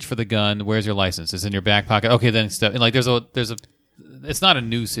 don't reach for the gun. Where's your license? It's in your back pocket." Okay, then step. And like, there's a. It's not a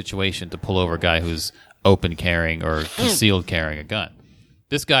new situation to pull over a guy who's open carrying or concealed carrying a gun.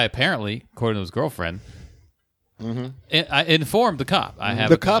 This guy apparently, according to his girlfriend, I informed the cop. I have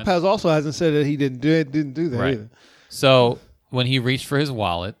The a gun. cop hasn't said that he didn't do that Right. either. So when he reached for his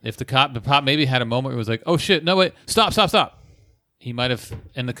wallet, if the cop maybe had a moment where it was like, "Oh shit, no wait, stop." He might have,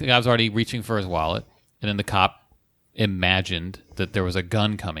 and the guy was already reaching for his wallet, and then the cop imagined that there was a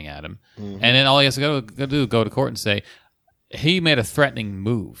gun coming at him, and then all he has to go to court and say he made a threatening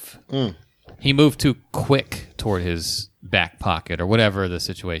move. He moved too quick toward his back pocket or whatever the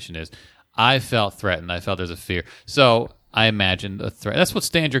situation is. I felt threatened. I felt there's a fear. So I imagined a threat. That's what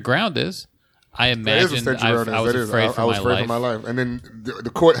stand your ground is. I imagined I was afraid for my life. And then the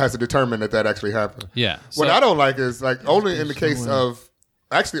court has to determine that actually happened. Yeah. What So- I don't like is only in the case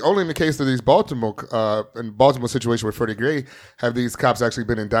of these Baltimore situation with Freddie Gray have these cops actually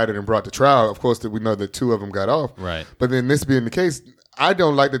been indicted and brought to trial. Of course, we know that 2 of them got off. Right. But then this being the case, I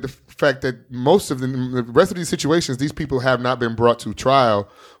don't like the fact that most of the rest of these situations, these people have not been brought to trial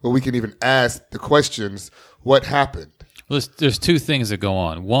where we can even ask the questions, what happened? Well, there's 2 things that go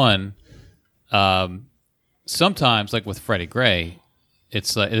on. One, sometimes, like with Freddie Gray, it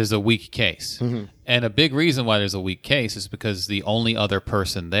is a weak case. And a big reason why there's a weak case is because the only other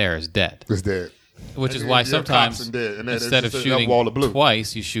person there is dead. It's dead. Which is And why you're sometimes cops and dead, and then it's instead of just a shooting wall of blue.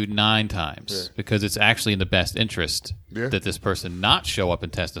 twice, you shoot 9 times because it's actually in the best interest Yeah. that this person not show up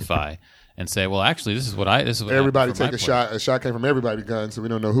and testify and say, well, actually, this is what happened Everybody for my take a place. shot. A shot came from everybody's gun, so we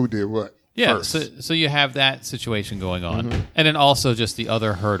don't know who did what. Yeah, first. so you have that situation going on, and then also just the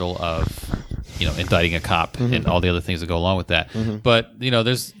other hurdle of indicting a cop and all the other things that go along with that. But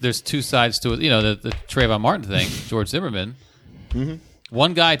there's two sides to it. The Trayvon Martin thing, George Zimmerman.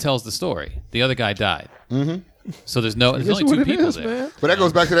 One guy tells the story, the other guy died. So there's only two people there. man. But that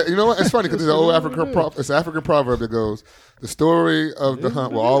goes back to that. You know what? It's funny because there's an old African proverb that goes, "The story of the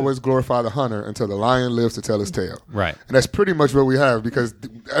hunt will always glorify the hunter until the lion lives to tell his tale." Right. And that's pretty much what we have because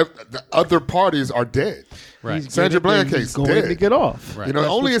the other parties are dead. Right. Sandra Bland He's case going dead. to get off. Right.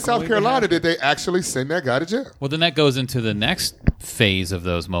 Only in what's South going to Carolina happen. did they actually send that guy to jail. Well, then that goes into the next phase of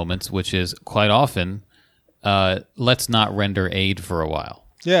those moments, which is quite often, let's not render aid for a while.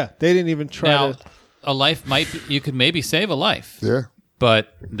 Yeah, they didn't even try Now, to. a life you could maybe save a life. Yeah.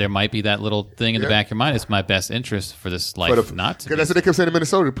 But there might be that little thing in the back of your mind. It's my best interest for this life not to. Because that's what they kept saying in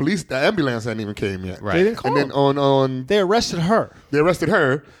Minnesota. The ambulance hadn't even came yet. Right. They didn't call And then him. on They arrested her. they arrested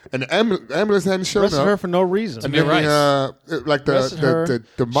her, and the ambulance hadn't shown Arrested up. her for no reason. Tamir Rice. Like Arrested her.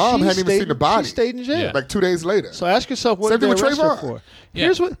 the mom She hadn't even seen the body. She stayed in jail. Yeah. Like 2 days later. So ask yourself, what Same did they thing with arrest her Trayvon. for? Yeah.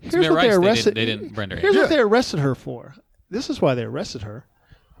 Here's what Tamir they Rice, arrested. they didn't render Here's aid. what they arrested her for. This is why they arrested her,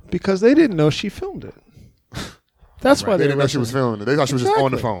 because they didn't know she filmed it. That's why They they didn't know she arrested was her. filming it. They thought she was just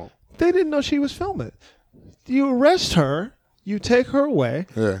on the Exactly. phone. They didn't know she was filming. You arrest her. You take her away.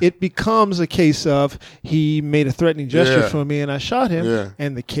 Yeah. It becomes a case of he made a threatening gesture Yeah. for me and I shot him. Yeah.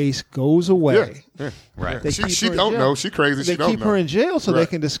 And the case goes away. Yeah. Right. They She keep her in don't jail. know. She crazy. They She don't keep know. her in jail so they Right.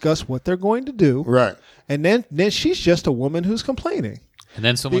 can discuss what they're going to do. Right. And then she's just a woman who's complaining. And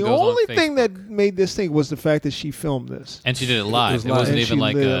then someone The goes only on thing Facebook. that made this thing was the fact that she filmed this. And she did it live. It live. wasn't And even she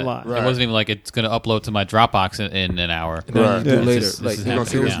like did it live. it wasn't even like it's going to upload to my Dropbox in an hour. And then Right. you do Yeah. later. This is Like You're gonna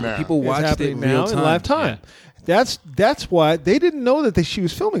see this now. people It's watched it happening in now real in time. live time. That's why they didn't know that she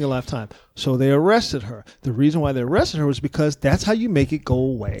was filming in live time. So they arrested her. The reason why they arrested her was because that's how you make it go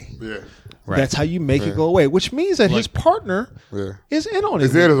away. Yeah. Right. That's how you make it go away, which means that his partner Yeah. is in on it.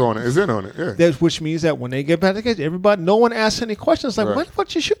 Is in on it. Is in on it. Yeah. Which means that when they get back together, no one asks any questions like, Right. why the fuck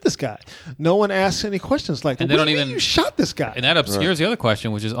did you shoot this guy? No one asks any questions like, And what they do you don't mean even- you shot this guy? And that obscures the other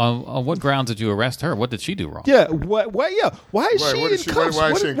question, which is on what grounds did you arrest her? What did she do wrong? yeah, what? Yeah, why is Right, she what in is she- cuffs?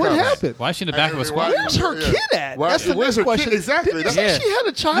 why is she in What cuffs? happened? Why is she in the back of a And squad? why- Where's her Yeah. kid at? Why- That's the where's next her question. kid? Exactly. Didn't you That's- say she had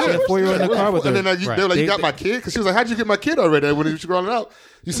a child? Yeah, 4-year-old in the car with And her. then they were like, They- you got my kid? Because she was like, how'd you get my kid already? And when she was growing out,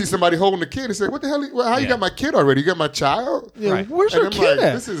 you see somebody holding the kid and say, what the hell? How you Yeah. got my kid already? You got my child? Yeah, Right. where's And her I'm kid like,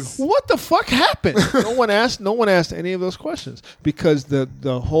 at? this is- What the fuck happened? No one asked any of those questions because the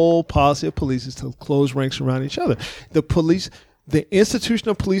whole policy of police is to close ranks around each other. The institution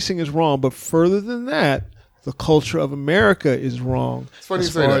of policing is wrong, but further than that, the culture of America is wrong funny as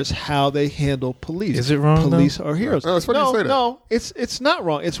you say far that. as how they handle police. Is it wrong, Police though? are heroes. No, it's funny you say that. No, it's not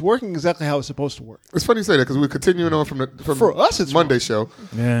wrong. It's working exactly how it's supposed to work. It's funny you say that because we're continuing on from For us, it's Monday show.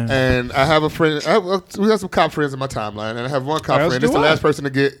 Yeah. And I have a friend. We have some cop friends in my timeline, and I have one cop As friend. do It's the I. last person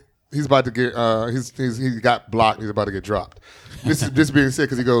to get. He's about to get. He got blocked. He's about to get dropped. This being said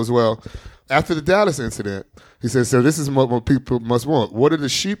because he goes, well, after the Dallas incident, he says, so this is what people must want. What are the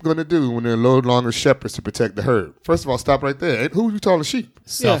sheep going to do when they're no longer shepherds to protect the herd? First of all, stop right there. Who are you calling sheep? But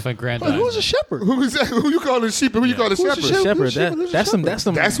Self-aggrandizing. who's a shepherd? Who is that? Who you calling sheep and who you calling Who's a shepherd? shepherd? Shepherd, Who's a that's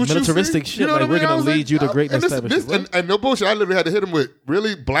some That's what militaristic you see? shit. You know Like what I we're mean? I gonna was lead like, you to and greatness this- type of this- shit. and no bullshit. I literally had to hit him with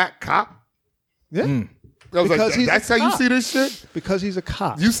really black cop. Yeah, I was Because like, he's that's a how you cop. see this shit? because he's a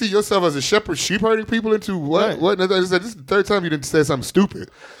cop. You see yourself as a shepherd, sheep herding people into what? Right. What? And I said, this is the third time you didn't say something stupid.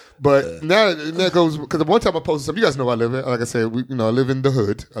 But now that goes because one time I posted something. You guys know where I live. Like I said, I live in the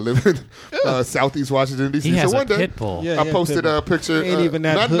hood. I live in Southeast Washington D.C. He has so a one day, pit bull. Yeah. I posted a picture. Ain't even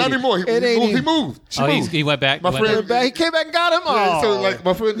that not hoodie. anymore. He It ain't moved. He even- moved. She Oh, moved. he went back. My went friend- back. He came back and got him. Yeah, Oh, so like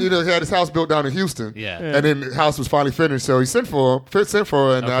my friend, he had his house built down in Houston. Yeah. And then the house was finally finished, so he sent for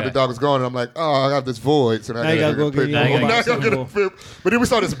her, and now Okay. the dog was gone. And I'm like, oh, I got this void, so now Now I you gotta gotta go get a get pit your bull. own Now I box gotta get a symbol. pit- But then we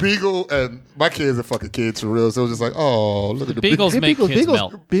saw this beagle, and my kids are fucking kids for real. So it was just like, oh, look at the Beagles make kids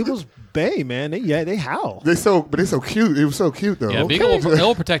melt. Beagles bay, man. They howl. They're so cute. It was so cute though. Yeah, Beagle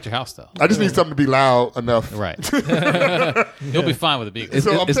will protect your house though. I just need something to be loud enough. Right. You'll be fine with a Beagle.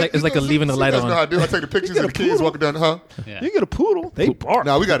 So I'm It's like a leaving the light That's on. what I do. I take the pictures get of a the kids poodle. walking down. Huh? Yeah. You get a poodle, they bark.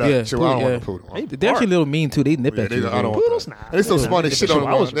 No, we got a Yeah, chihuahua. I don't want a poodle, poodle. They're actually a little mean too. They nip Yeah, at they, you. I don't want Poodles that. not. And they so smart. They Yeah, shit on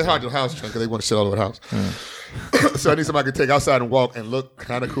chihuahuas the They hide your house trunk because they want to shit all over the house. So I need somebody to take outside and walk and look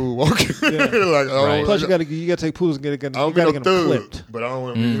kind of cool walking. like, Right. Plus, you gotta take poodles and I you don't gotta be get no them thug, clipped. but I don't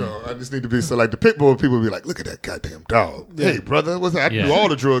want to. I just need to be so like the pit bull. People will be like, look at that goddamn dog. Hey, brother, what's that? I Yeah. do all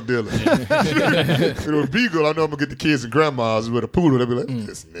the drug dealing. With Beagle, I know I'm gonna get the kids and grandmas. With a poodle, they'll be like,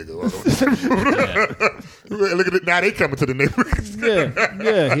 this nigga. Look at it now. They coming to the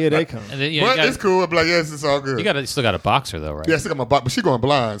neighborhood. Here they come. And then, But it's cool. I'm like, yes, it's all good. You still got a boxer though, right? Yeah, I still got my box, but she going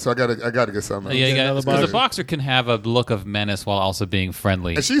blind, so I gotta get something. Yeah, another because boxer. the boxer can have a look of menace while also being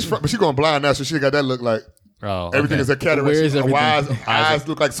friendly. And but she going blind now, so she got that look like everything is a cataract. Where is everything? Eyes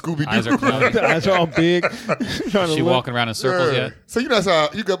look like Scooby Eyes are Doo. cloudy. The eyes are all big. Is she walking around in circles yet? So that's how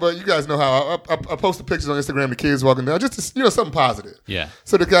you guys know how I posted pictures on Instagram. The kids walking down, just to, something positive. Yeah.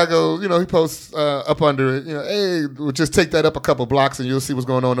 So the guy goes, he posts up under it, hey, we'll just take that up a couple blocks and you'll see what's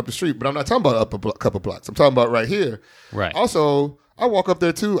going on up the street. But I'm not talking about up a couple blocks. I'm talking about right here. Right. Also, I walk up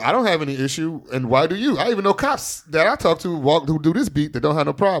there too. I don't have any issue, and why do you? I even know cops that I talk to who do this beat that don't have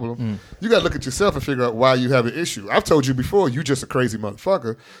no problem. You got to look at yourself and figure out why you have an issue. I've told you before, you just a crazy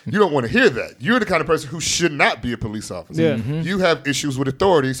motherfucker. You don't want to hear that. You're the kind of person who should not be a police officer. Yeah. You have issues with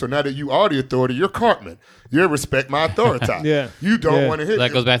authority, so now that you are the authority, you're Cartman. You respect my authority. Yeah. You don't want to hear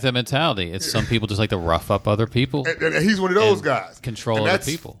That goes back to that mentality. It's some people just like to rough up other people. And he's one of those And guys. control And other that's-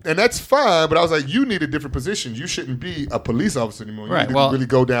 people. And that's fine, but I was like, you need a different position. You shouldn't be a police officer anymore. You Right, need well- to really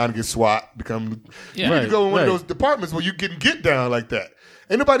go down and get SWAT, you need to go in one of those departments where you can get down like that.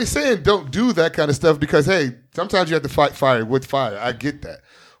 Ain't nobody saying don't do that kind of stuff because, hey, sometimes you have to fight fire with fire. I get that.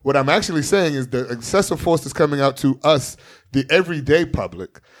 What I'm actually saying is the excessive force is coming out to us, the everyday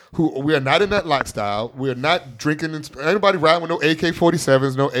public, who we are not in that lifestyle. We are not drinking. Anybody riding with no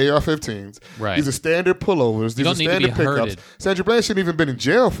AK-47s, no AR-15s. Right. These are standard pullovers. These don't are need to standard be pickups. herded. Sandra Bland shouldn't even been in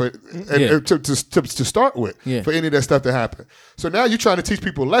jail for to start with for any of that stuff to happen. So now you're trying to teach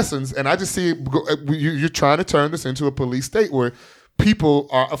people lessons, and I just see you're trying to turn this into a police state where people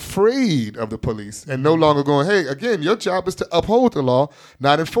are afraid of the police and no longer going, hey, again, your job is to uphold the law,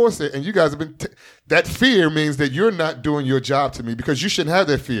 not enforce it. And you guys have been, that fear means that you're not doing your job to me because you shouldn't have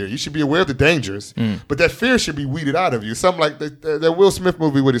that fear. You should be aware of the dangers, but that fear should be weeded out of you. Something like that Will Smith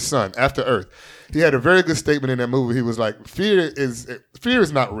movie with his son, After Earth. He had a very good statement in that movie. He was like, fear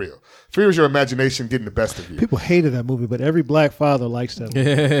is not real. Fear is your imagination getting the best of you. People hated that movie, but every black father likes that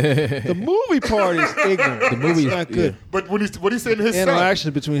movie. The movie part is ignorant. The movie is not good. But what he said to his son,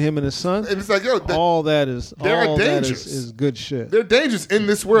 Interactions between him and his son, and it's like, yo, all that is dangerous. Is good shit. There are dangers in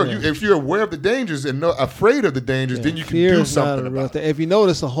this world. If you're aware of the dangers and not afraid of the dangers, then you can Fear do is not something a real about thing. it. If you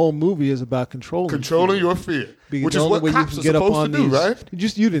notice, the whole movie is about controlling fear. Your fear, Because which the is only what way you cops can are get up supposed on to do, these,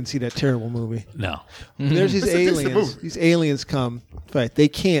 right? You didn't see that terrible movie. No. There's these It's a decent aliens. movie. These aliens come. In fact, they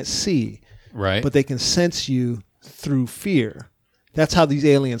can't see, Right. but they can sense you through fear. That's how these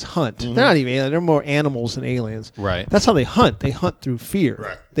aliens hunt. Mm-hmm. They're not even aliens. They're more animals than aliens. Right. That's how they hunt. They hunt through fear.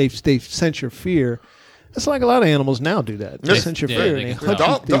 Right. They sense your fear. It's like a lot of animals now do that. They sense your yeah, fear they and they can hunt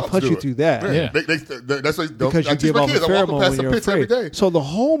tell. you. They Dogs hunt do you it. through that. Yeah. That's why Because I you teach give my off a kids. I walk pheromone past when some you're pits every afraid. day. So the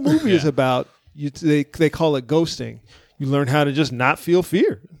whole movie is Yeah. about they call it ghosting. You learn how to just not feel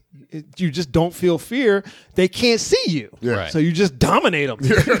fear. You just don't feel fear. They can't see you. Yeah. Right. So you just dominate them.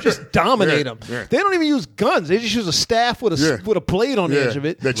 You just dominate them. Yeah. They don't even use guns. They just use a staff with a blade on the Yeah. edge of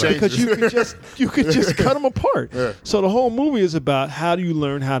it That because changes. you could just cut them apart. Yeah. So the whole movie is about how do you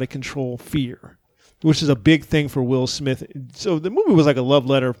learn how to control fear, which is a big thing for Will Smith. So the movie was like a love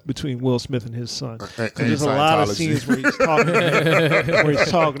letter between Will Smith and his son. 'Cause and there's a lot of Scientology. scenes where he's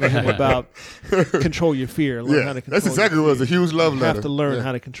talking to him about control your fear. Learn how to control That's exactly your what it was. A fear. huge love You letter. have to learn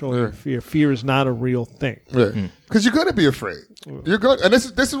how to control your fear. Fear is not a real thing. Because you're gonna be afraid. You're going, and this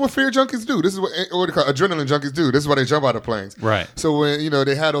is what fear junkies do. This is what they call adrenaline junkies do. This is why they jump out of planes. Right. So when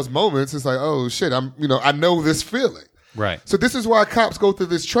they had those moments, it's like, oh shit, I know this feeling. Right. So this is why cops go through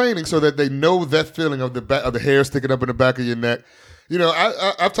this training so that they know that feeling of the hair sticking up in the back of your neck.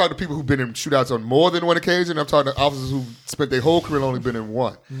 I've talked to people who've been in shootouts on more than one occasion. I've talked to officers who spent their whole career only been in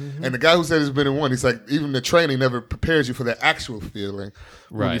one. Mm-hmm. And the guy who said he's been in one, he's like, even the training never prepares you for that actual feeling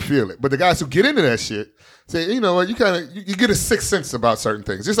when you Right. feel it. But the guys who get into that shit say, you know what, you get a sixth sense about certain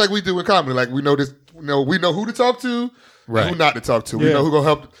things. Just like we do in comedy. Like we know this, we know who to talk to. Right. And who not to talk to. We Yeah. know who gonna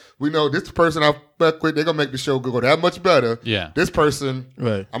help. We know this person I fuck with. They're gonna make the show go that much better. Yeah. This person,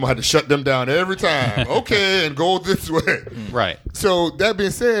 Right. I'm gonna have to shut them down every time. Okay, and go this way. Right. So that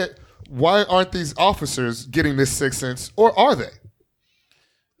being said, why aren't these officers getting this sixth sense, or are they?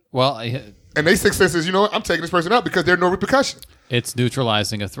 Well, And they sixth sense is, you know what? I'm taking this person out because there's no repercussion, it's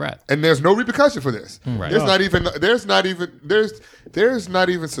neutralizing a threat. and there's no repercussion for this. Right. There's not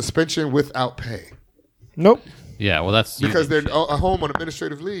even suspension without pay. Nope. Yeah. Well, that's Because they're at home on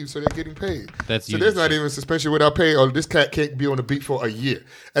administrative leave, so they're getting paid. That's so union there's not shit. even suspension without pay, or this cat can't be on the beat for a year.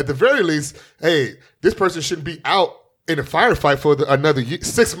 At the very least, hey, this person shouldn't be out in a firefight for another year.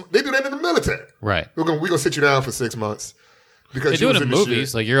 6 months. They do that in the military. Right. We're gonna sit you down for 6 months because They you do it was in the movies.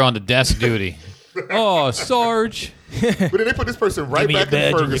 shit. Like you're on the desk duty. Oh, Sarge. But then they put this person right Give me back your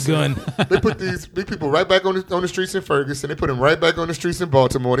in badge and your Ferguson. gun. They put these big people right back on the streets in Ferguson. They put them right back on the streets in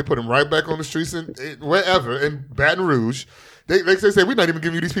Baltimore. They put them right back on the streets in wherever, in Baton Rouge. They say, we're not even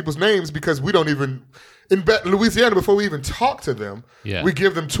giving you these people's names because we don't even, in Louisiana, before we even talk to them, we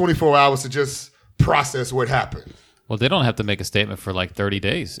give them 24 hours to just process what happened. Well, they don't have to make a statement for like 30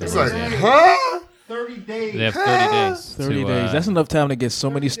 days. It's like, huh? 30 days. They have 30 days. 30 days. That's enough time to get so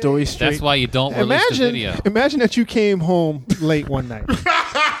many stories straight. That's why you don't release the video. Imagine that you came home late one night. You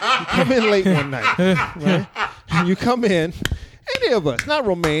come in late one night, right? You come in. Any of us, not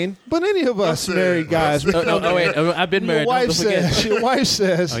Romaine, but any of us married guys. Wait, I've been married. Your wife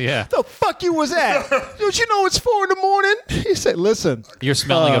says, Oh, yeah. the fuck you was at? Don't you know it's 4 a.m? He said, listen. You're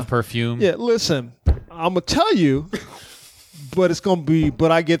smelling of perfume. Yeah, listen. I'm going to tell you,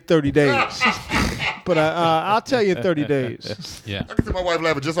 but I get 30 days. But I'll tell you in 30 days. Yeah. I can see my wife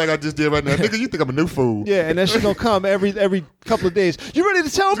laughing just like I just did right now. Nigga, you think I'm a new fool. Yeah, and then she's going to come every couple of days. You ready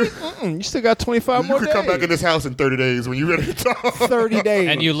to tell me? You still got 25 more days. You could come back in this house in 30 days when you're ready to talk. 30 days.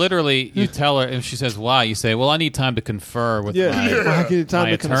 And you literally, you tell her, if she says why, you say, well, I need time to confer with I get time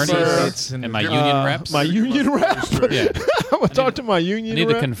my to confer. attorneys and my union reps. My union rep. Yeah. I'm going to talk to my union I need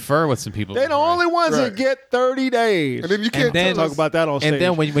rep. to confer with some people. They're the only ones that get 30 days. And then you can't talk about that on stage. And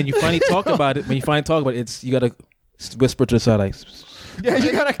then when you finally talk about it, it's you gotta whisper to the side like, yeah,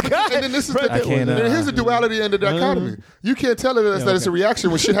 you gotta cut. And then this is I can't, here's the duality and the dichotomy. You can't tell it that it's a reaction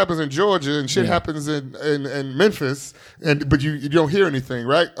when shit happens in Georgia and shit happens in Memphis, but you don't hear anything,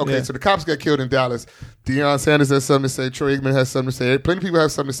 right? Okay, so the cops got killed in Dallas. Deion Sanders has something to say. Troy Aikman has something to say. Plenty of people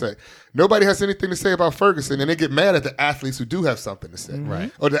have something to say. Nobody has anything to say about Ferguson, and they get mad at the athletes who do have something to say,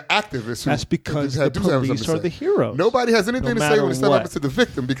 right? Or the activists. That's because the police are the heroes. Nobody has anything to say when stuff happens to the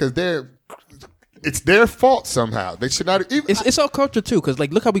victim because it's their fault somehow. They should not. It's our culture too, because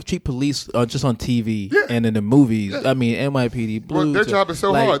like look how we treat police just on TV and in the movies. I mean, NYPD Blues. Well, their job is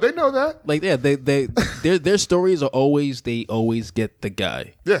so hard. They know that. Like their stories are always get the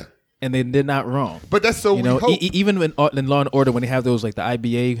guy. Yeah. And they're not wrong. But that's so even in Law and Order, when they have those, like the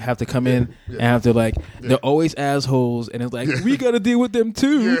IBA have to come in and have to they're always assholes, and it's like, we got to deal with them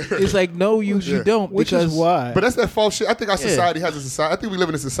too. It's like, no, you don't. Which is why. But that's that false shit. I think our society has a society. I think we live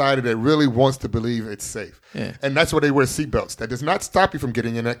in a society that really wants to believe it's safe. Yeah. And that's why they wear seatbelts. That does not stop you from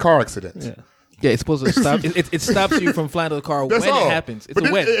getting in that car accident. Yeah, it's supposed to stop. It stops you from flying to the car when it happens. It's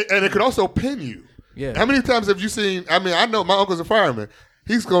a wet. And it could also pin you. Yeah. How many times have you seen, I mean, I know my uncle's a fireman.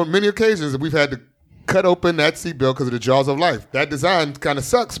 He's gone many occasions that we've had to cut open that seatbelt because of the jaws of life. That design kind of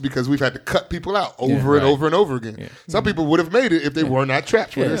sucks because we've had to cut people out over and over and over again. Yeah. Some people would have made it if they were not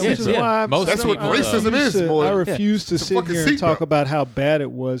trapped for this. Which is why that's what racism is. I refuse to sit here and talk about how bad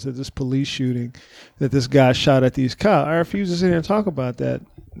it was that this police shooting, that this guy shot at these cops. I refuse to sit here and talk about that.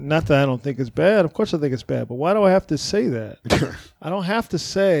 Not that I don't think it's bad. Of course I think it's bad. But why do I have to say that? I don't have to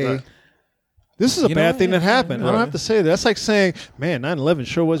say... This is a bad thing that happened. I don't have to say that. That's like saying, man, 9/11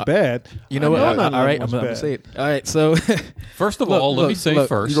 sure was bad. You know what? All right, I'm going to say it. All right, so... First of all, let me say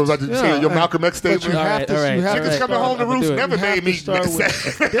first. You go back to say your Malcolm X statement. You have to. Niggas coming home to roost never made me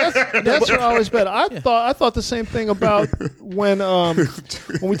That's always better. I thought the same thing about when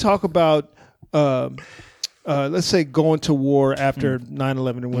we talk about... let's say going to war after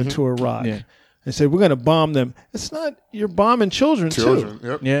 9/11 and went to Iraq. Yeah. And said we're going to bomb them. It's not. You're bombing children too.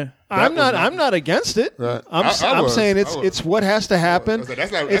 Yep. Yeah. I'm not against it. Right. I'm saying it's what has to happen.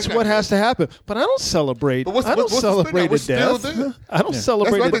 It's what has to happen. But I don't celebrate. I don't celebrate a death. I don't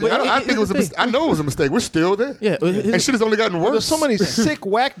celebrate a death. I think it was a mistake. I know it was a mistake. We're still there. Yeah. And shit has only gotten worse. There's so many sick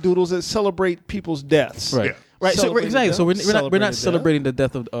whack doodles that celebrate people's deaths. Right. Yeah. Right, so exactly. So we're not celebrating the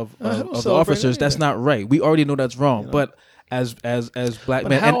death of the officers. That's not right. We already know that's wrong. But as black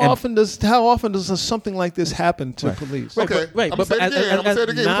men, how often does something like this happen to police? Okay, right. I'm gonna say it again.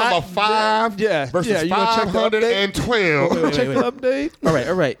 We're talking about 5 versus 512. Check the update.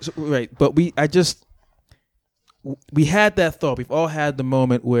 All right. So, but we had that thought. We've all had the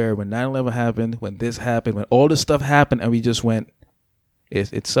moment where when 9/11 happened, when this happened, when all this stuff happened, and we just went,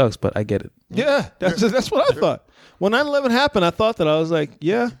 it sucks, but I get it. Yeah, that's what I thought. When 9/11 happened, I thought that. I was like,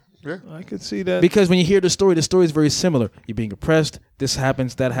 yeah, I could see that. Because when you hear the story is very similar. You're being oppressed. This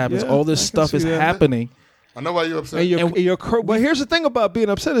happens, that happens. All this stuff is happening. I know why you're upset. But here's the thing about being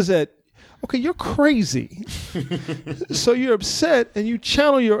upset is that, okay, you're crazy. So you're upset, and you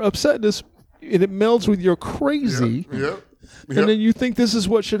channel your upsetness, and it melds with your crazy. Yep. And then you think this is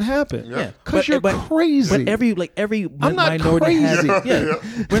what should happen. Yeah. Because you're crazy. But every I'm not minority crazy.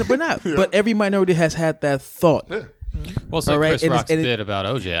 has We're not. Yeah. But every minority has had that thought. Yeah. Well, so Chris Rock's bit about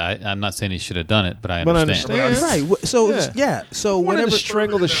OJ. I'm not saying he should have done it, but I understand. Right. So So whenever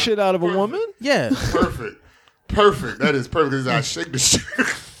strangle the shit out of a woman. Yeah. Perfect. perfect. That is perfect. Because I shake the shit.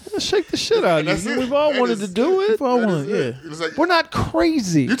 Shake the shit out of you. We've all wanted to do it. We've all wanted, yeah. It's like, We're not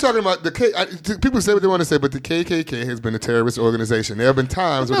crazy. you're talking about people say what they want to say, but the KKK has been a terrorist organization. There have been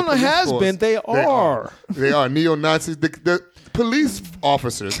times when No, it has been. They are. They are neo-Nazis. The police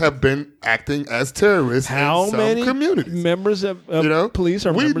officers have been acting as terrorists How in some many communities. members of police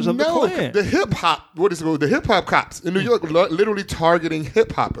are members of the Klan? The hip hop, the hip hop cops in New York were literally targeting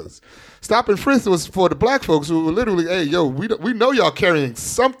hip hoppers. Stop and frisk was for the black folks who were literally, hey, yo, we know y'all carrying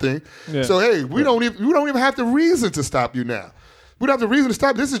something, so hey, we don't even have the reason to stop you now. We don't have the reason to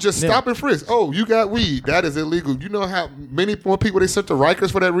stop. This is just stop and frisk. Oh, you got weed. That is illegal. You know how many more people they sent to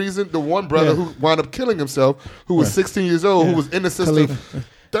Rikers for that reason? The one brother who wound up killing himself, who was 16 years old, who was in the system.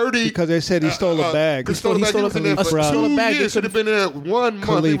 30 because they said he stole a bag. He stole a bag. He was in there for 2 years. He should have been there 1 month.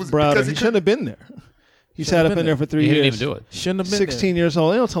 Khalif Browder. He shouldn't have been there. He sat up in there for 3 years. He didn't even do it. Shouldn't have been 16 years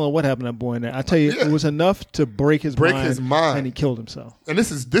old. They don't tell him what happened to that boy in there. I tell you, it was enough to break his mind, and he killed himself. And this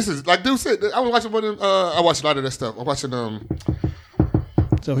is like dude said. I was watching one of them. I watched a lot of that stuff. I'm watching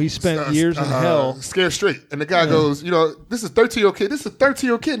So he spent years in hell. Scared straight. And the guy goes, this is a 13-year-old kid. This is a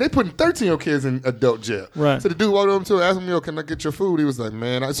 13-year-old kid. They putting 13-year-old kids in adult jail. Right. So the dude walked over to him, asked him, can I get your food? He was like,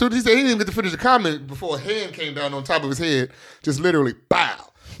 man. As soon as he said he didn't even get to finish the comment before a hand came down on top of his head, just literally, bow.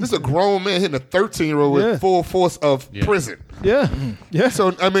 This is a grown man hitting a 13-year-old with full force of prison. Yeah. Yeah. So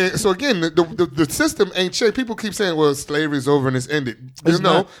again, the system ain't changed. People keep saying, well, slavery's over and it's ended.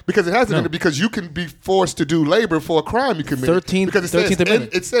 Because it hasn't ended, because you can be forced to do labor for a crime you committed. 13th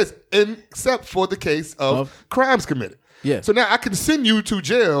Amendment. It says, except for the case of crimes committed. Yeah. So now I can send you to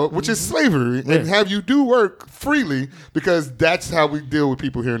jail, which is slavery, and have you do work freely, because that's how we deal with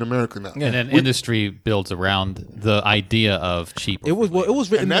people here in America now. Yeah. And then industry builds around the idea of cheap. It was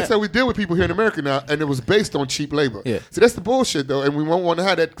written. And that's how we deal with people here in America now, and it was based on cheap labor. Yeah. So that's the bullshit, though, and we won't want to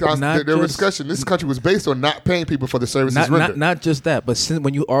have that discussion. This country was based on not paying people for the services rendered. Not just that, but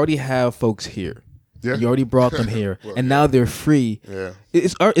when you already have folks here, you already brought them here, and now they're free. Yeah.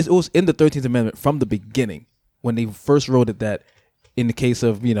 It was in the 13th Amendment from the beginning. When they first wrote it, that in the case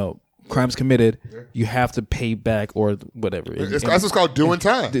of crimes committed, you have to pay back or whatever. That's what's called doing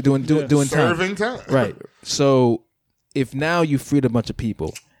time. Doing serving time. Right. So if now you freed a bunch of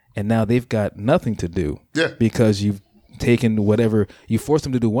people and now they've got nothing to do, because you've taken whatever, you forced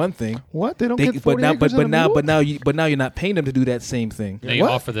them to do one thing. What? They don't get 40 acres but now you're not paying them to do that same thing. Now you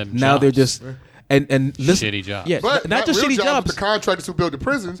offer them now jobs. they're just. And listen, shitty jobs. Yeah, but not just shitty jobs. The contractors who build the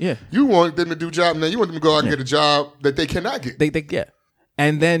prisons. Yeah. You want them to do job now. You want them to go out and get a job that they cannot get. They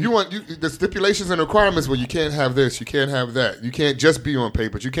and then you want the stipulations and requirements where you can't have this, you can't have that, you can't just be on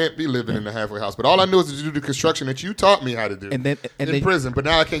papers, you can't be living in the halfway house. But all I know is to do the construction that you taught me how to do. And then prison, but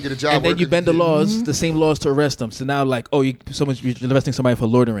now I can't get a job. And then you bend the laws, the same laws to arrest them. So now, like, you're arresting somebody for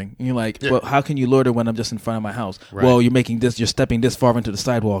loitering, and you're like, well, how can you loiter when I'm just in front of my house? Right. Well, you're stepping this far into the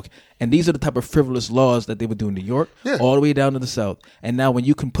sidewalk, and these are the type of frivolous laws that they would do in New York, all the way down to the South. And now, when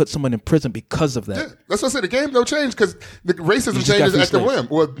you can put someone in prison because of that, that's what I said. The game don't change because the racism changes at the whim.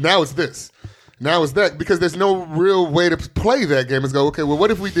 Well, now it's this. Now it's that, because there's no real way to play that game. Is go, okay, well,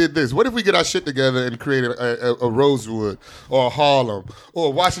 what if we did this? What if we get our shit together and create a Rosewood or a Harlem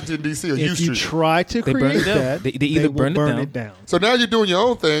or Washington, D.C. or U Street? If you try to create that, they either burn it down. So now you're doing your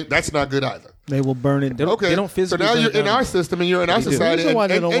own thing. That's not good either. They will burn it down. Okay, they don't physically so now you're in our system and you're in our society,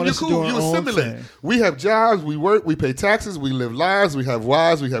 and you're cool. You assimilate. We have jobs, we work, we pay taxes, we live lives, we have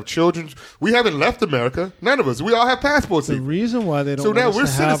wives, we have children. We haven't left America. None of us. We all have passports. The reason why they don't want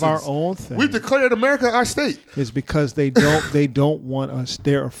us to have our own thing, we've declared America our state, is because they don't want us.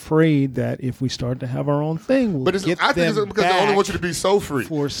 They're afraid that if we start to have our own thing, we'll get I think it's because they only want you to be so free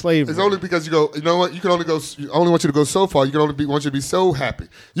for slavery. It's only because you go, you know what? You can only go. Only want you to go so far. You can only want you to be so happy.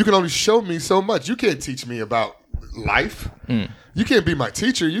 You can only show me so much. You can't teach me about life. You can't be my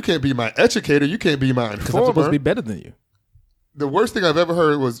teacher. You can't be my educator. You can't be my informer. Because I'm supposed to be better than you. The worst thing I've ever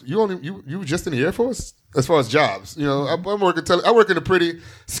heard was you were just in the Air Force. As far as jobs, I work in a pretty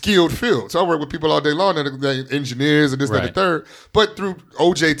skilled field, so I work with people all day long that are engineers and this, that, and the third. But through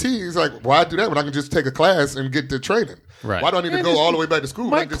OJT, it's like, why do that when I can just take a class and get the training? Right. Why do I need to go all the way back to school?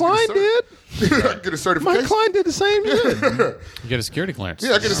 My client did. I get a certification. My client did the same thing. You get a security clearance.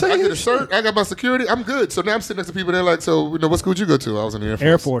 Yeah, I get a cert. I got my security. I'm good. So now I'm sitting next to people. They're like, so what school did you go to? I was in the Air Force.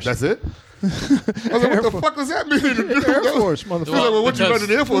 Air Force. That's it. I was like, what the fuck does that mean? Air Force, motherfucker. Like, well, what you learned in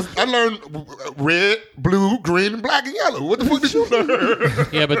the Air Force? I learned red, blue, green, and black and yellow. What the fuck did you learn?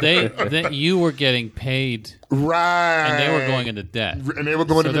 Yeah, but you were getting paid, Right. and they were going into debt. And they were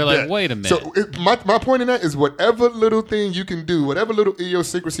going into they're debt. like, wait a minute. So my point in that is whatever little thing you can do, whatever little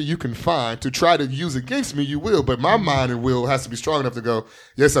idiosyncrasy you can find to try to use against me, you will. But my mind and will has to be strong enough to go,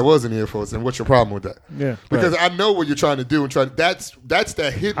 yes, I was in the Air Force, and what's your problem with that? Yeah, because I know what you're trying to do, and that's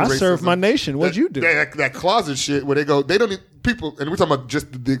that hidden I racism. served my nation. What'd you do? That closet shit where they don't need people, and we're talking about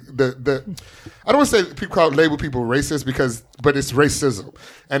just the I don't want to say people label people racist but it's racism,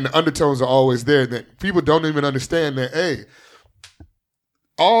 and the undertones are always there that people don't even understand that. Hey,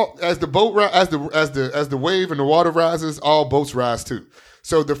 as the wave and the water rises, all boats rise too.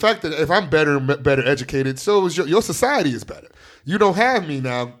 So the fact that if I'm better educated, so is your society is better. You don't have me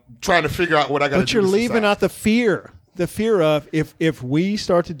now trying to figure out what I got to do. But you're leaving out the fear. The fear of if we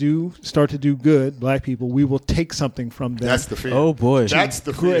start to do good, black people, we will take something from them. That's the fear. Oh boy, that's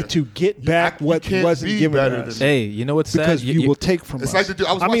the fear. To get back what wasn't given to us. Hey, you know what's sad? Because you will take from us. Like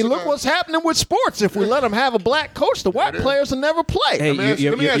I mean, look what's happening with sports. If we let them have a black coach, the white players will never play. Hey, let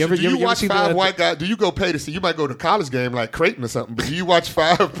me ask you, do you watch five white guys? Do you go pay to see? You might go to a college game like Creighton or something, but do you watch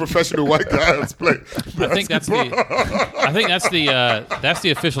 5 professional white guys play? I think that's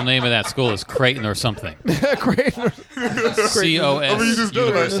the official name of that school is Creighton or something. Creighton. COS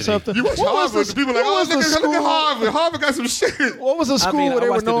University. You watch Harvard. The people are like, look at Harvard. Harvard got some shit. What was the school where they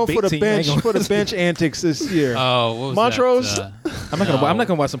were known for the bench antics this year? Oh, what was Montrose. that? I'm not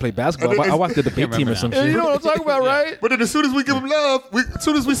gonna watch them play basketball. I watched the debate team or some shit. You know what I'm talking about, right? But then as soon as we give them love, as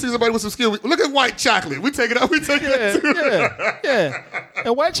soon as we see somebody with some skill, look at white chocolate. We take it out. We take it out. Yeah.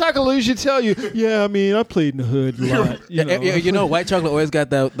 And white chocolate usually tell you, yeah, I mean, I played in the hood a lot. You know, white chocolate always got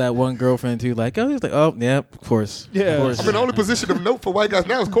that one girlfriend too. Like, yeah, of course. Yeah. I mean, the only position of note for white guys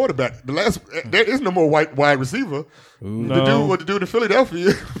now is quarterback. There is no more white wide receiver. The dude in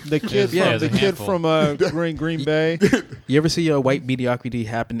Philadelphia. The kid from Green Bay. You ever see a white mediocrity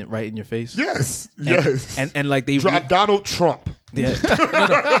happen right in your face? Yes. And like they Donald Trump. Yeah.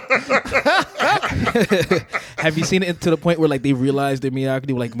 Have you seen it to the point where like they realize their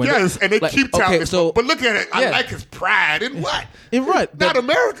mediocrity? Like and they keep telling but look at it. Yeah. I like his pride in what? Right. Not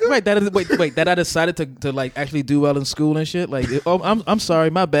America. Right. That I decided to like actually do well in school and shit. Like, I'm sorry,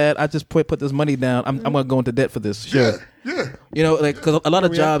 my bad. I just put this money down. I'm gonna go into debt for this. Sure. Yeah. You know, like because a lot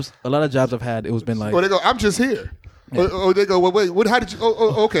of jobs I've had, it was been like, they go, I'm just here. Yeah. Or they go, well, wait, how did you?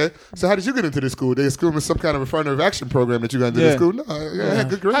 Okay. So how did you get into this school? They school in some kind of affirmative action program that you got into this school. No, I had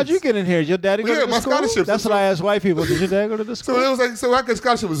good grades. How'd you get in here? Your daddy go to the school? Scholarships. That's what I ask white people. Did your dad go to the school? So it was like, I got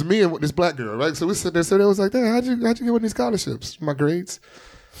scholarship was me and this black girl, right? So we sit there. So they was like, how'd you get one of these scholarships? My grades.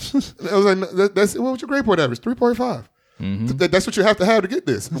 I was like, what was your grade point average? 3.5. Mm-hmm. That's what you have to get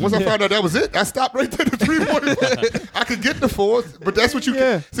this. But once I found out that was it, I stopped right there to 3.5. I could get the 4th, but that's what you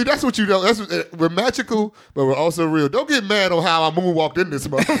can. See, that's what you know. We're magical, but we're also real. Don't get mad on how I moonwalked in this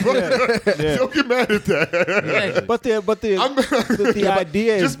motherfucker. Don't get mad at that. But the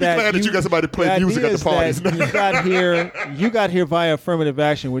idea is just be glad that you got somebody to play music at the parties. You got here via affirmative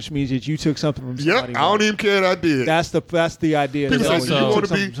action, which means that you took something from somebody. Yep, I don't even care that I did. That's the idea. People say, you want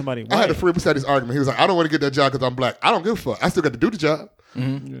to be somebody white. I had a friend who had this argument. He was like, I don't want to get that job because I'm black. I don't give a fuck. I still got to do the job.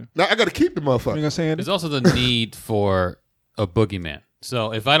 Mm-hmm. Yeah. Now I got to keep the motherfucker. You know what I'm saying? There's also the need for a boogeyman.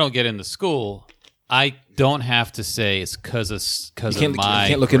 So if I don't get into school, I don't have to say it's because of my you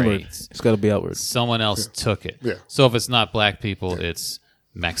can't look inward. It's got to be outward. Someone else took it. Yeah. So if it's not black people, it's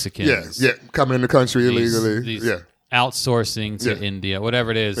Mexicans. Yeah. Coming in the country illegally. Outsourcing to India,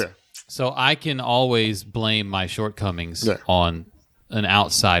 whatever it is. Yeah. So I can always blame my shortcomings on an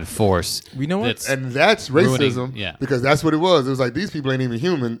outside force. We know what? And that's racism. Because that's what it was. It was like, these people ain't even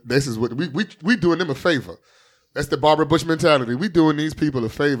human. This is what we doing them a favor. That's the Barbara Bush mentality. We doing these people a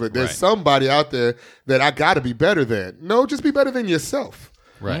favor. There's somebody out there that I got to be better than. No, just be better than yourself.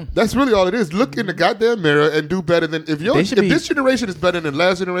 Right. That's really all it is. Look in the goddamn mirror and do better than if this generation is better than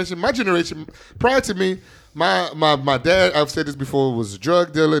last generation. My generation prior to me, my dad, I've said this before, was a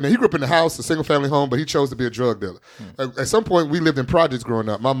drug dealer. And he grew up in the house, a single family home, but he chose to be a drug dealer. At some point, we lived in projects growing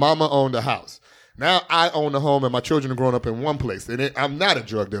up. My mama owned a house. Now I own a home and my children are growing up in one place. And I'm not a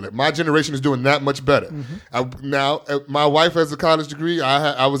drug dealer. My generation is doing that much better. Mm-hmm. My wife has a college degree.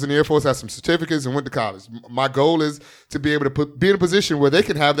 I was in the Air Force, had some certificates, and went to college. My goal is to be able to be in a position where they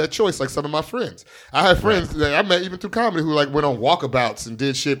can have that choice, like some of my friends. I have friends that I met even through comedy who went on walkabouts and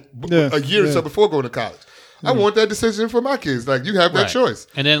did shit a year or so before going to college. I want that decision for my kids. Like, you have that choice.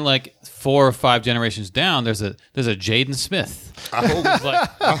 And then 4 or 5 generations down, there's a Jaden Smith. I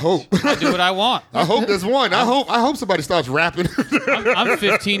hope. I do what I want. I hope there's one. I hope somebody starts rapping. I'm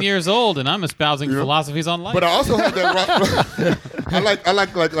 15 years old and I'm espousing philosophies on life. But I also have that. I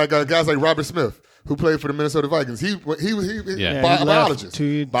like guys like Robert Smith. who played for the Minnesota Vikings. He was Yeah. biologist,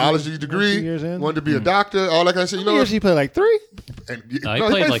 left biology 2 degree, years in. wanted to be a doctor, all that kind of shit. You know, Years he played like 3. and, he no, played he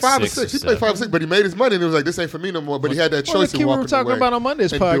played like 5 or 6 6. or He played 5 or 7. 6, but he made his money, and it was like, this ain't for me no more. But he had that Well, choice the of kid we walking were talking away about on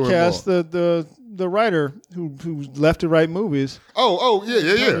Monday's and doing podcast, more. the writer who left to write movies. Oh,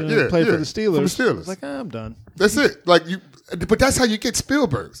 yeah. Played for the From Steelers. the I Steelers. was like, I'm done. That's it. Like you, but that's how you get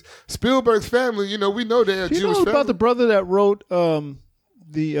Spielberg's family. You know, we know they're a Do you Jewish know family. about the brother that wrote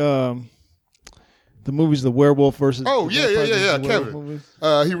the movies, The Werewolf versus? Oh, the yeah, Vampire versus the Kevin. Werewolf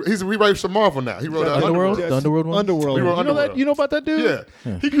movies? He writes for Marvel now. He wrote Underworld? Underworld. The Underworld one? Underworld. He wrote You know Underworld. that? You know about that dude?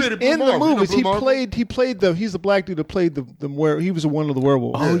 Yeah. He created Blue In the Marvel. You know movies, Blue he Marvel? he's the black dude that played he was one of the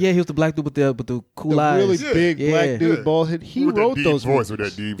werewolves. Oh yeah, he was the black dude with the cool The eyes. really big black dude, Yeah. bald head. He With that wrote deep those voice, movies. with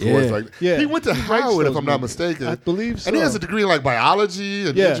that deep Yeah. voice. Like, Yeah. he went to He writes Howard, if those I'm not movies. mistaken. I believe so. And he has a degree in like biology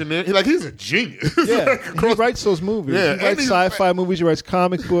and Yeah. engineering. He's a genius. Yeah, Like, he across- writes those movies. Yeah, He and writes he's- sci-fi movies. He writes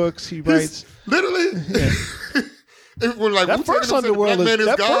comic books. He writes. Literally. When like That Wu-Tang first said the black Underworld man is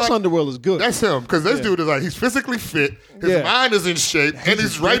God, first Underworld is good. that's him. Because this Yeah. dude is like, he's physically fit. His Yeah. mind is in shape. And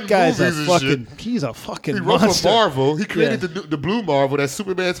he's writing that guy's movies a and fucking. shit. He's a fucking He wrote monster. for Marvel. He created Yeah. the Blue Marvel, that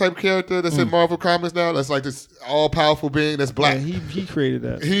Superman type character that's in Marvel Comics now. That's like this all powerful being that's black. Yeah, he created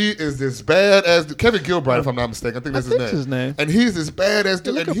that. He is this bad as Kevin Gilbride, if I'm not mistaken. I think that's think his name. And he's this bad as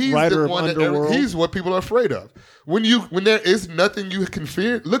dude. look And up he's writer the of one that Underworld. he's what people are afraid of. When there is nothing you can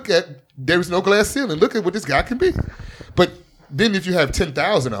fear, look at there is no glass ceiling. Look at what this guy can be. But then if you have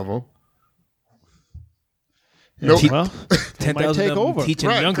 10,000 of them, no, Well, 10,000 might take of them over. teaching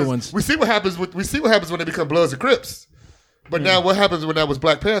right, younger 'cause ones. We see what happens when they become Bloods and Crips. But now what happens when that was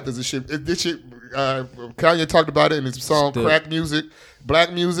Black Panthers and shit? This shit, Kanye talked about it in his song Still. Crack Music,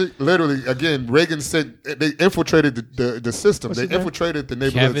 Black Music. Literally, again, Reagan said they infiltrated the system. They his name? infiltrated the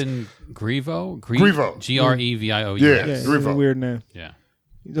neighborhoods. Kevin Grievo? Grievo. Grevio. Yeah. yeah, he's a Grievo. weird name. Yeah.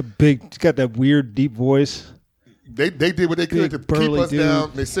 He's he's got that weird deep voice. They did what they could Big, to keep burly us dude.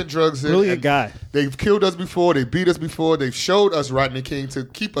 down. They sent drugs in. Brilliant and guy. They've killed us before. They beat us before. They've showed us Rodney King to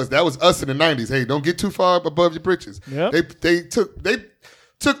keep us. That was us in the 90s. Hey, don't get too far above your britches. Yep. They took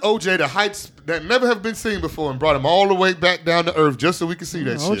OJ to heights that never have been seen before and brought him all the way back down to earth just so we could see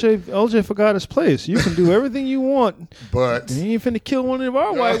that shit. OJ forgot his place. You can do everything you want. But You ain't finna kill one of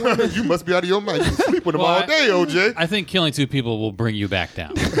our white women. you must be out of your mind. You sleep with him all day, OJ. I think killing 2 people will bring you back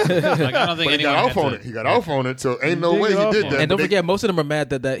down. Like, I don't think But he anyone got off had on to- it. He got off on it, so ain't no Dig way it he off did on that. it. And don't But forget, most of them are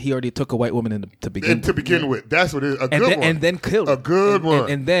mad that he already took a white woman to begin to begin with. That's what it is. A and good then, one. and then killed A her. good one.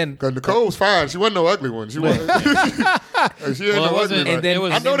 And then Because Nicole was fine. She wasn't no ugly one. She wasn't. She ain't Well, it no wasn't- ugly one. it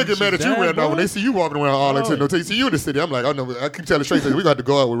was- I know they get mad at you, bad, Randolph, when boy. they see you walking around Arlington. No, they see you in the city. I'm like, oh no, I keep telling straight, we got to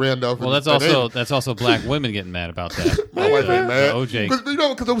go out with Randolph. Well, that's also black women getting mad about that. My wife ain't mad. OJ.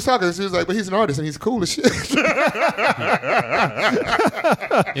 Because I was talking, she was like, but he's an artist and he's cool as shit.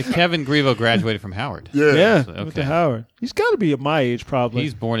 Kevin Grievo graduated from Howard. Yeah. Yeah, Okay. with the Howard. He's got to be at my age, probably.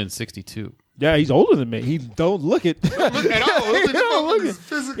 He's born in 62. Yeah, he's older than me. He don't look it. Look at all. He don't look it.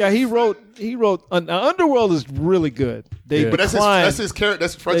 Physical. Yeah, he wrote. Underworld is really good. They But decline, that's his character.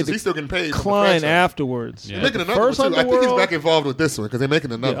 That's franchise. They He's still getting paid. from the decline franchise. afterwards. Yeah. They're making another First one too. I think he's Underworld- back involved with this one because they're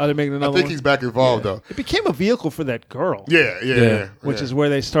making another. Yeah, they're making another I think one? he's back involved though. It became a vehicle for that girl. Yeah. Which is where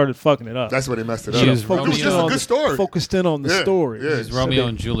they started fucking it up. That's where they messed it She up. was It was Romeo. just a good story. Focused in on the Yeah, story. yeah. He's Romeo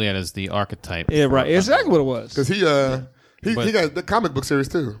and Juliet as the archetype. Yeah, right. Exactly what it was. Because he got the comic book series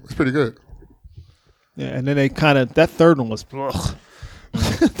too. It's pretty good. Yeah, and then they kind of that third one was. Ugh.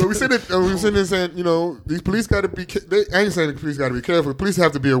 But we said it. We were sitting there saying, these police got to be. I ain't saying the police got to be careful. The police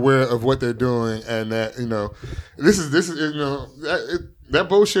have to be aware of what they're doing, and that this is that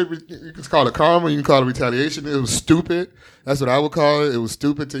bullshit. You can call it karma. You can call it retaliation. It was stupid. That's what I would call it. It was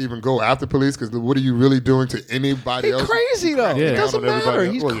stupid to even go after police because what are you really doing to anybody He's else? crazy though. Yeah. It doesn't Down on matter.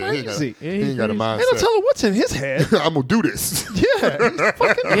 everybody He's else. Well, yeah, crazy. He ain't got a They mindset. don't tell him what's in his head. I'm gonna do this. Yeah, he's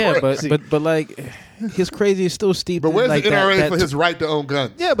fucking yeah, crazy. but like his crazy is still steep. But in, where's like the NRA that for his right to own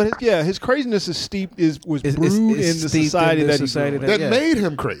guns? Yeah, but his craziness is steep. Was It's- brewed it's in the steeped society in the that society he's that- That yeah. made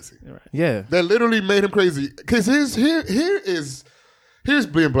him crazy. Yeah. That literally made him crazy. Because here's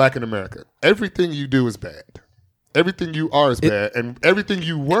being black in America. Everything you do is bad. Everything you are is bad, and everything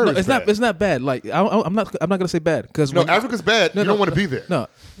you were No, is it's bad. not. It's not bad. Like I'm not gonna say bad because No, Africa's bad. You don't want to be there. No,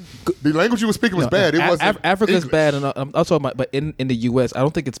 The language you were speaking was bad. It wasn't Africa's English. bad, and I'm also but in the U.S. I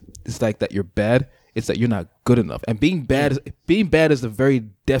don't think it's like that. You're bad. It's that you're not good enough. And being bad is a very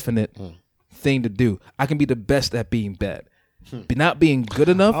definite thing to do. I can be the best at being bad. But not being good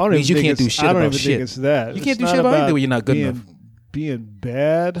enough I don't means you even can't do think shit I don't about even shit. think it's that. You can't It's do not shit about anything when you're not good enough. Being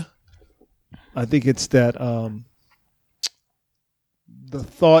bad, I think it's that the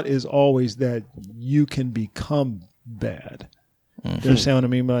thought is always that you can become bad. You understand what I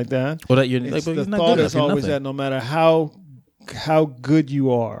mean by that? Well, that you're, It's like, the you're not thought good is enough, you're always nothing. that no matter how good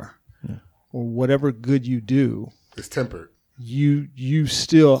you are, or whatever good you do, It's tempered.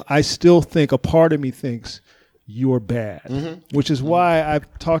 I still think a part of me thinks you're bad, which is why I've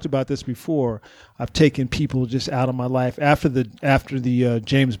talked about this before. I've taken people just out of my life after the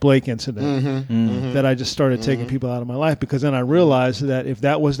James Blake incident. That I just started taking people out of my life because then I realized that if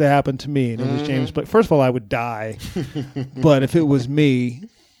that was to happen to me and it was James Blake, first of all, I would die. But if it was me,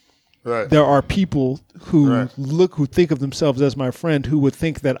 Right. there are people who Right. who think of themselves as my friend who would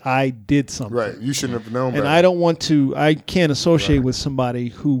think that I did something. Right. You shouldn't have known And better. I can't associate with somebody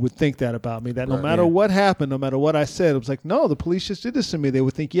who would think that about me, that no matter what happened, no matter what I said, it was like, no, the police just did this to me. They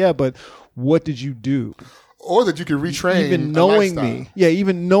would think, yeah, but what did you do? Or that you could retrain Even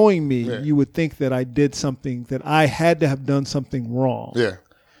knowing me, you would think that I did something, that I had to have done something wrong. Yeah.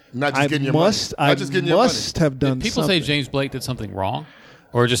 Not just I getting your must, money. I Not just getting your money. must have done Did people something. say James Blake did something wrong,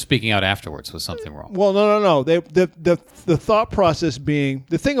 or just speaking out afterwards was something wrong? Well, no. The thought process being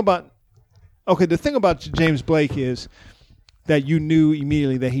the thing about James Blake is that you knew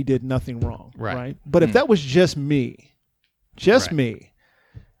immediately that he did nothing wrong, right? But if that was just me,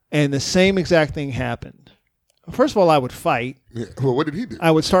 and the same exact thing happened, first of all, I would fight. Yeah. Well, what did he do?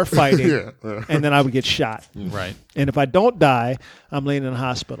 I would start fighting, Yeah. and then I would get shot. Right. And if I don't die, I'm laying in a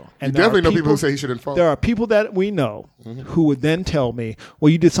hospital. And You there are definitely know people who say he shouldn't fall. There are people that we know who would then tell me, well,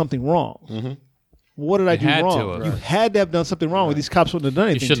 you did something wrong. What did I do had wrong? to have. You had to have done something wrong. These cops wouldn't have done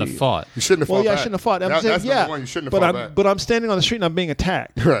You anything shouldn't to have fought. You shouldn't have Well, fought yeah, I back. shouldn't have fought. I'm That's saying, number yeah, one. You shouldn't have but fought I'm back. but I'm standing on the street and I'm being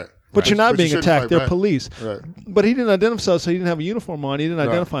attacked. Right. But you're not you being shouldn't attacked. fight They're back. police. Right. But he didn't identify himself, so he didn't have a uniform on. He didn't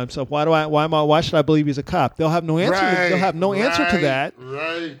identify himself. Why should I believe he's a cop? They'll have no answer. They'll have no answer to that.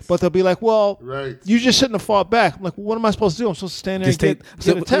 Right. But they'll be like, well, Right. you just shouldn't have fought back. I'm like, well, what am I supposed to do? I'm supposed to stand there Just and take,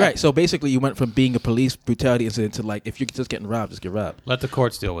 get attacked. right. So basically, you went from being a police brutality incident to like, if you're just getting robbed, just get robbed. Let the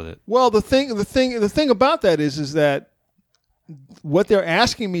courts deal with it. Well, the thing about that is that what they're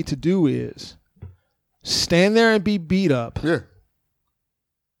asking me to do is stand there and be beat up, Yeah.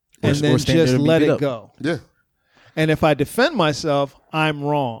 and Or then stand there just and be let beat it up. go. Yeah. And if I defend myself, I'm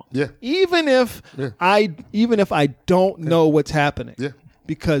wrong. Yeah. Even if Yeah. I don't know what's happening. Yeah.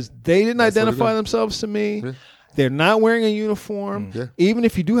 Because they didn't That's what it identify is. themselves to me. Yeah. They're not wearing a uniform. Yeah. Even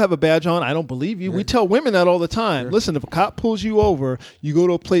if you do have a badge on, I don't believe you. We tell women that all the time. Listen, if a cop pulls you over, you go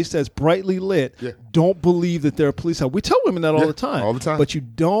to a place that's brightly lit. Yeah. Don't believe that they're a police officer. We tell women that all Yeah, the time. all the time. But you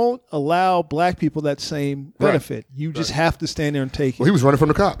don't allow black people that same Right. benefit. You just have to stand there and take Well, it. he was running from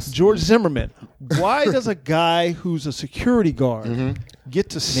the cops. George Zimmerman. Why does a guy who's a security guard Mm-hmm. get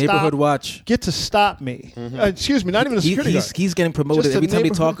to stop Neighborhood watch. Get to stop me? Excuse me, not even a security guard. He's getting promoted. Just a Every time we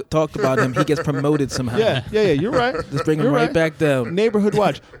neighborhood- talk about him, he gets promoted somehow. Yeah. You're right. Just bring him You're right back down. Neighborhood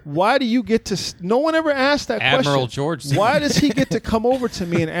watch. Why do you get to? No one ever asked that Admiral question. George Why does he get to come over to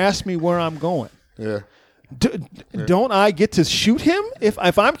me and ask me where I'm going? Yeah. Don't I get to shoot him? If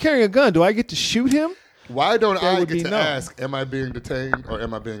I'm carrying a gun, do I get to shoot him? Why don't That I would get be to no. ask, am I being detained or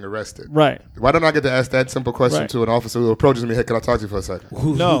am I being arrested? Right. Why don't I get to ask that simple question Right. to an officer who approaches me, hey, can I talk to you for a second?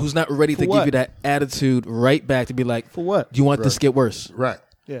 Who's not ready For to what? give you that attitude right back to be like, For what? Do you want this to get worse? Right.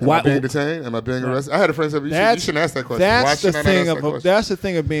 Yeah. Am I being detained? Am I being arrested? I had a friend say, you shouldn't ask that question. Why That's the should I not thing ask that of question? that's the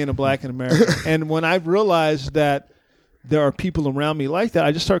thing of being a black in America. And when I realized that there are people around me like that,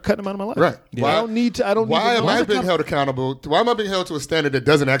 I just start cutting them out of my life. Right. I don't need to. Why am I being held? held accountable? Why am I being held to a standard that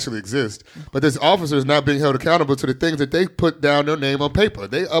doesn't actually exist? But this officer is not being held accountable to the things that they put down their name on paper.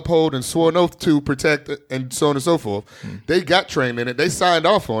 They uphold and swore an oath to protect and so on and so forth. They got trained in it. They signed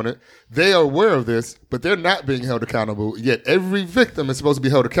off on it. They are aware of this, but they're not being held accountable. Yet every victim is supposed to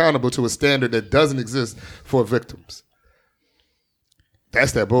be held accountable to a standard that doesn't exist for victims.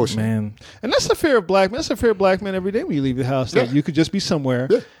 That's that bullshit. Man. And that's the fear of black men. That's the fear of black men every day when you leave the house. That Yeah. you could just be somewhere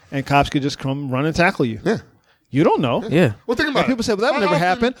and cops could just come run and tackle you. Yeah. You don't know. Yeah. Well, think And about it. people say, well, that would never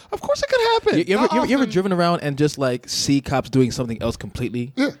How often- happen. Of course it could happen. You ever How often- driven around and just like see cops doing something else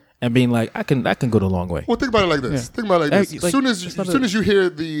completely? Yeah. And being like, I can go the long way. Well, think about it like this. Yeah. Think about it like this. Like, As soon as it's not as you hear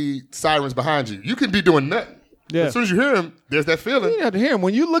the sirens behind you, you can be doing nothing. Yeah. As soon as you hear them, there's that feeling. You didn't have to hear him.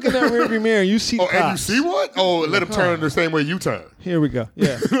 When you look in that rearview mirror, you see Oh, and you cops. see one? Oh, let them turn the same way you turn. Here we go.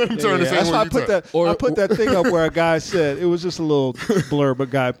 Yeah. Let them turn the same That's way why I you put turn. that. I put that thing up where a guy said it was just a little blurb. A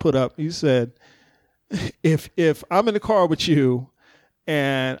guy put up. He said, "If I'm in the car with you,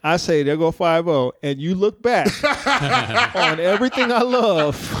 and I say there go 5-0, and you look back on everything I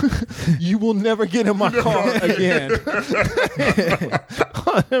love, you will never get in my car again."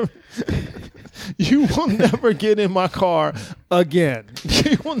 You will never get in my car again.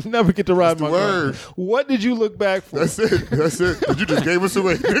 You will never get to ride my word. car. What did you look back for? That's it. But you just gave us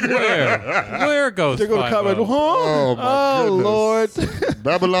away. Where goes They go to comment, huh? Oh, my goodness. Lord.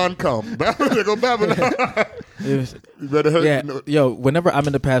 Babylon come. They go Babylon. You better hurt. Yeah, yo. Whenever I'm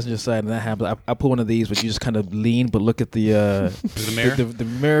in the passenger side and that happens, I pull one of these, but you just kind of lean, but look at the mirror? the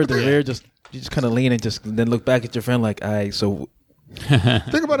mirror, the rear. Just you just kind of lean and just then look back at your friend like, all right, so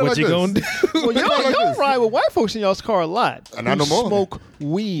Think about it what like you this. gonna do? Well, y'all ride with white folks in y'all's car a lot. Not no who more. Smoke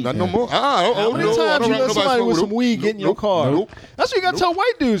weed. Not no more. How many times you let somebody with some weed get in your car? Nope. That's what you got to tell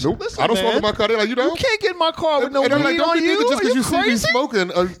white dudes. Nope. Listen, I don't man, smoke in my car. They're like, you don't? You can't get in my car with no And I'm weed like, don't on be you. thinking just Are because you you see me crazy?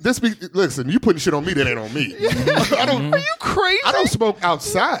 smoking. Listen, you putting shit on me that ain't on me. Are you crazy? I don't smoke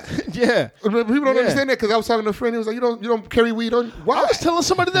outside. Yeah. People don't Yeah. understand that because I was talking to a friend. He was like, you don't carry weed on. Why? I was telling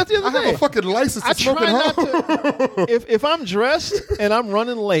somebody that the other I day. have a fucking license I to smoke try at not home. to. If I'm dressed and I'm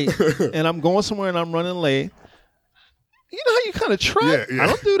running late and I'm going somewhere and I'm running late, you know how you kind of trap? Yeah. I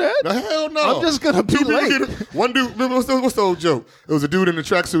don't do that. No, hell no. I'm just gonna be Two people late. One dude, remember what's the old joke? It was a dude in the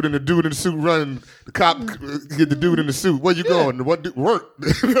tracksuit and the dude in the suit running. The cop hit the dude in the suit. Where you going? The one dude work.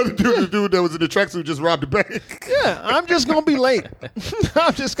 The dude that was in the tracksuit just robbed the bank. Yeah, I'm just gonna be late.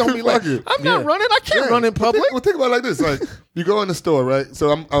 I'm just gonna be late. Fuck it. I'm not running. I can't run in Well, public. think about it like this: like you go in the store, right?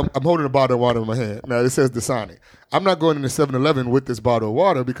 So I'm holding a bottle of water in my hand. Now it says Dasani. I'm not going into 7-Eleven with this bottle of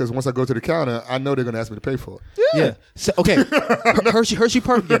water because once I go to the counter, I know they're going to ask me to pay for it. Yeah. So, okay. Hershey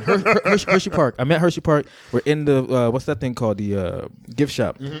Park again. Hershey Park. I'm at Hershey Park. We're in the what's that thing called? The gift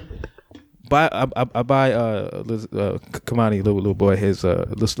shop. Mm-hmm. I buy Kamani, little boy, his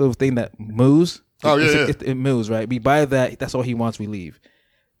this little thing that moves. Oh, yeah. It moves, right? We buy that. That's all he wants. We leave.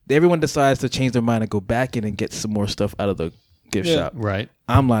 Everyone decides to change their mind and go back in and get some more stuff out of the gift shop. Right.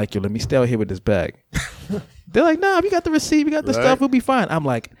 I'm like, yo, let me stay out here with this bag. They're like, nah, we got the receipt, we got the stuff, we'll be fine. I'm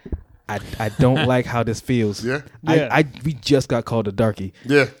like, I don't like how this feels. Yeah. We just got called a darkie.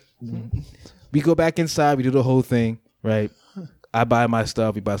 Yeah. We go back inside, we do the whole thing, right? I buy my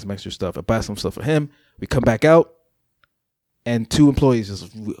stuff, we buy some extra stuff. I buy some stuff for him. We come back out, and 2 employees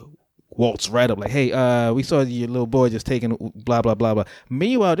just waltz right up like, hey, we saw your little boy just taking blah, blah, blah, blah.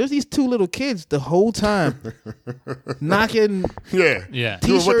 Meanwhile, there's these 2 little kids the whole time knocking Yeah.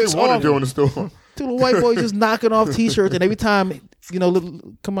 Doing what T-shirts they want off. to do in the store. 2 little white boys just knocking off T-shirts, and every time,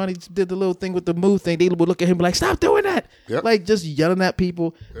 come on, he did the little thing with the move thing, they would look at him and be like, stop doing that. Yep. Like, just yelling at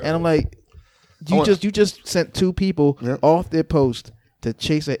people. And I'm like, you just sent 2 people off their post to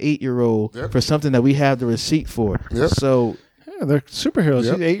chase an 8-year-old for something that we have the receipt for. Yep. So, Yeah, they're superheroes.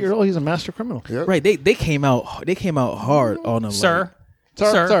 Yep. He's 8-year-old. He's a master criminal. Yep. right, they came out hard on him. Sir.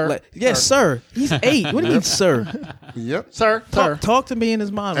 Sir. Like, yes, sir. He's 8. What do you mean, sir? Yep. Sir. Talk to me in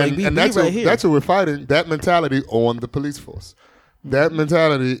his mind. Like, And be that's right here. that's what we're fighting. That mentality on the police force. That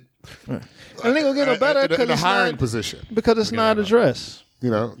mentality. And it ain't gonna get no better in the because hiring position. it's not addressed. You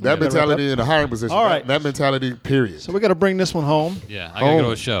know, that mentality in the hiring position. All right. That mentality, period. So we got to bring this one home. Yeah. I got to go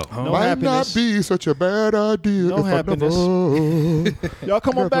to a show. No Might happiness. not be such a bad idea. No if happiness. I never- Y'all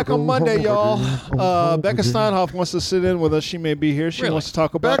come on back on Monday, y'all. Becca Steinhoff wants to sit in with us. She may be here. She Really? wants to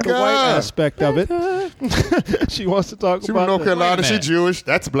talk about the Becca! white aspect of it. She wants to talk She from about North the, Carolina. Wait a She minute. Jewish.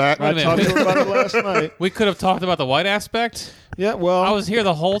 That's black. Wait a minute. talked to her about it last night. We could have talked about the white aspect. Yeah, well, I was here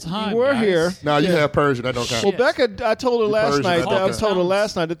the whole time. you were guys. here. No, you have Persian. That don't count. Well, Becca, I told her last Persian, night. okay. I told her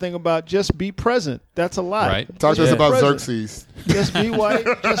last night the thing about just be present. That's a lot. Right. Talk to us Just be about present. Xerxes. Just be white.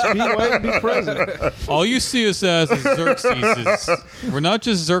 Just be white and be present. All you see us as is Xerxes. We're not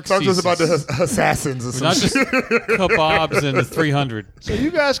just Xerxes. Talk to us about the assassins or We're not something. just kebabs and the 300. So you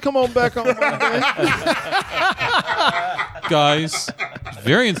guys come on back on Monday. Guys,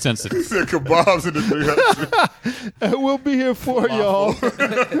 very insensitive. Said kebabs in the 300. And we'll be here for y'all.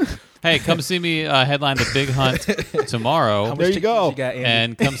 Hey, come see me headline The Big Hunt tomorrow. There you go. You got, Andy?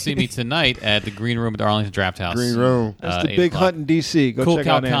 And come see me tonight at the Green Room at the Arlington Draft House. Green Room. That's the 8 big o'clock. hunt in D.C. Go check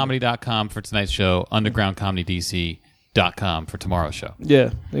out Andy. CoolCowComedy.com for tonight's show. UndergroundComedyDC.com for tomorrow's show.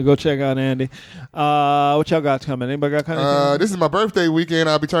 Yeah, go check out Andy. What y'all got coming? Anybody got anything? This is my birthday weekend.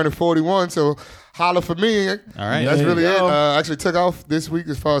 I'll be turning 41, so holler for me. All right. That's There really you it. go. I actually took off this week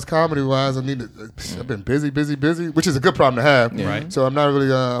as far as comedy wise. I've been busy, which is a good problem to have. Right. So I'm not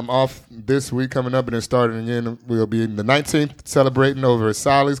really I'm off this week coming up and then starting again. We'll be in the 19th celebrating over at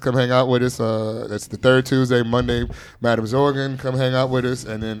Sally's. Come hang out with us. That's the third Tuesday, Monday, Madam's Organ. Come hang out with us.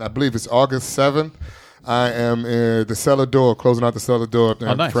 And then I believe it's August 7th. I am in the cellar door, closing out the cellar door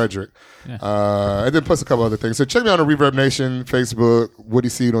in nice. Frederick. Yeah. And then plus a couple other things. So check me out on Reverb Nation, Facebook, Woody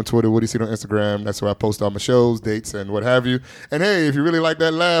Seed on Twitter, Woody Seed on Instagram. That's where I post all my shows, dates, and what have you. And hey, if you really like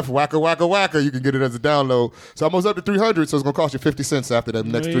that laugh, wacka, wacka, wacka, you can get it as a download. So almost up to 300, so it's going to cost you 50 cents after that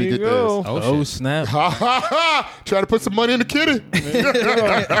next There 3 you get go. theirs. Oh, snap. Ha, ha, ha. Try to put some money in the kitty.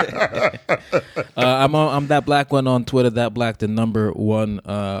 I'm that black one on Twitter, that black the number 1.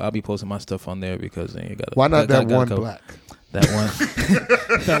 I'll be posting my stuff on there because you got. Why not that one cover. black? That one.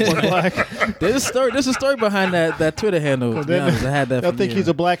 That one black. There's a story behind that Twitter handle. To be honest, I had that. They'll think he's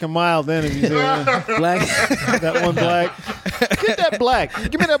a black and mild then if he's black. that one black. Get that black.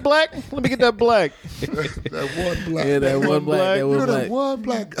 Give me that black. Let me get that black. That one black. Yeah, that one black. That You one know that black. one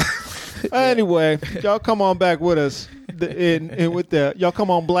black. Anyway, y'all come on back with us. Y'all come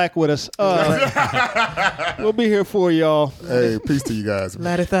on black with us. We'll be here for y'all. Hey, peace to you guys. Man.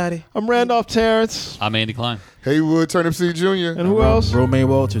 Laddie Thotty. I'm Randolph Terrence. I'm Andy Klein. Haywood Turnip Seed Jr. And who else? Romaine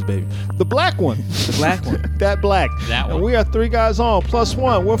Walters, baby. The black one. The black one. That black. That one. And we are 3 guys on plus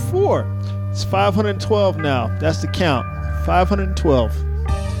 1. We're 4. It's 512 now. That's the count. 512.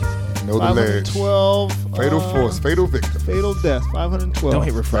 Know the ledge. 512. Fatal force. Fatal victim. Fatal death. 512. Don't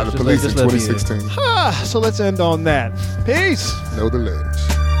hit refresh. By the Just police let in me in. 2016. So let's end on that. Peace. Know the ledge.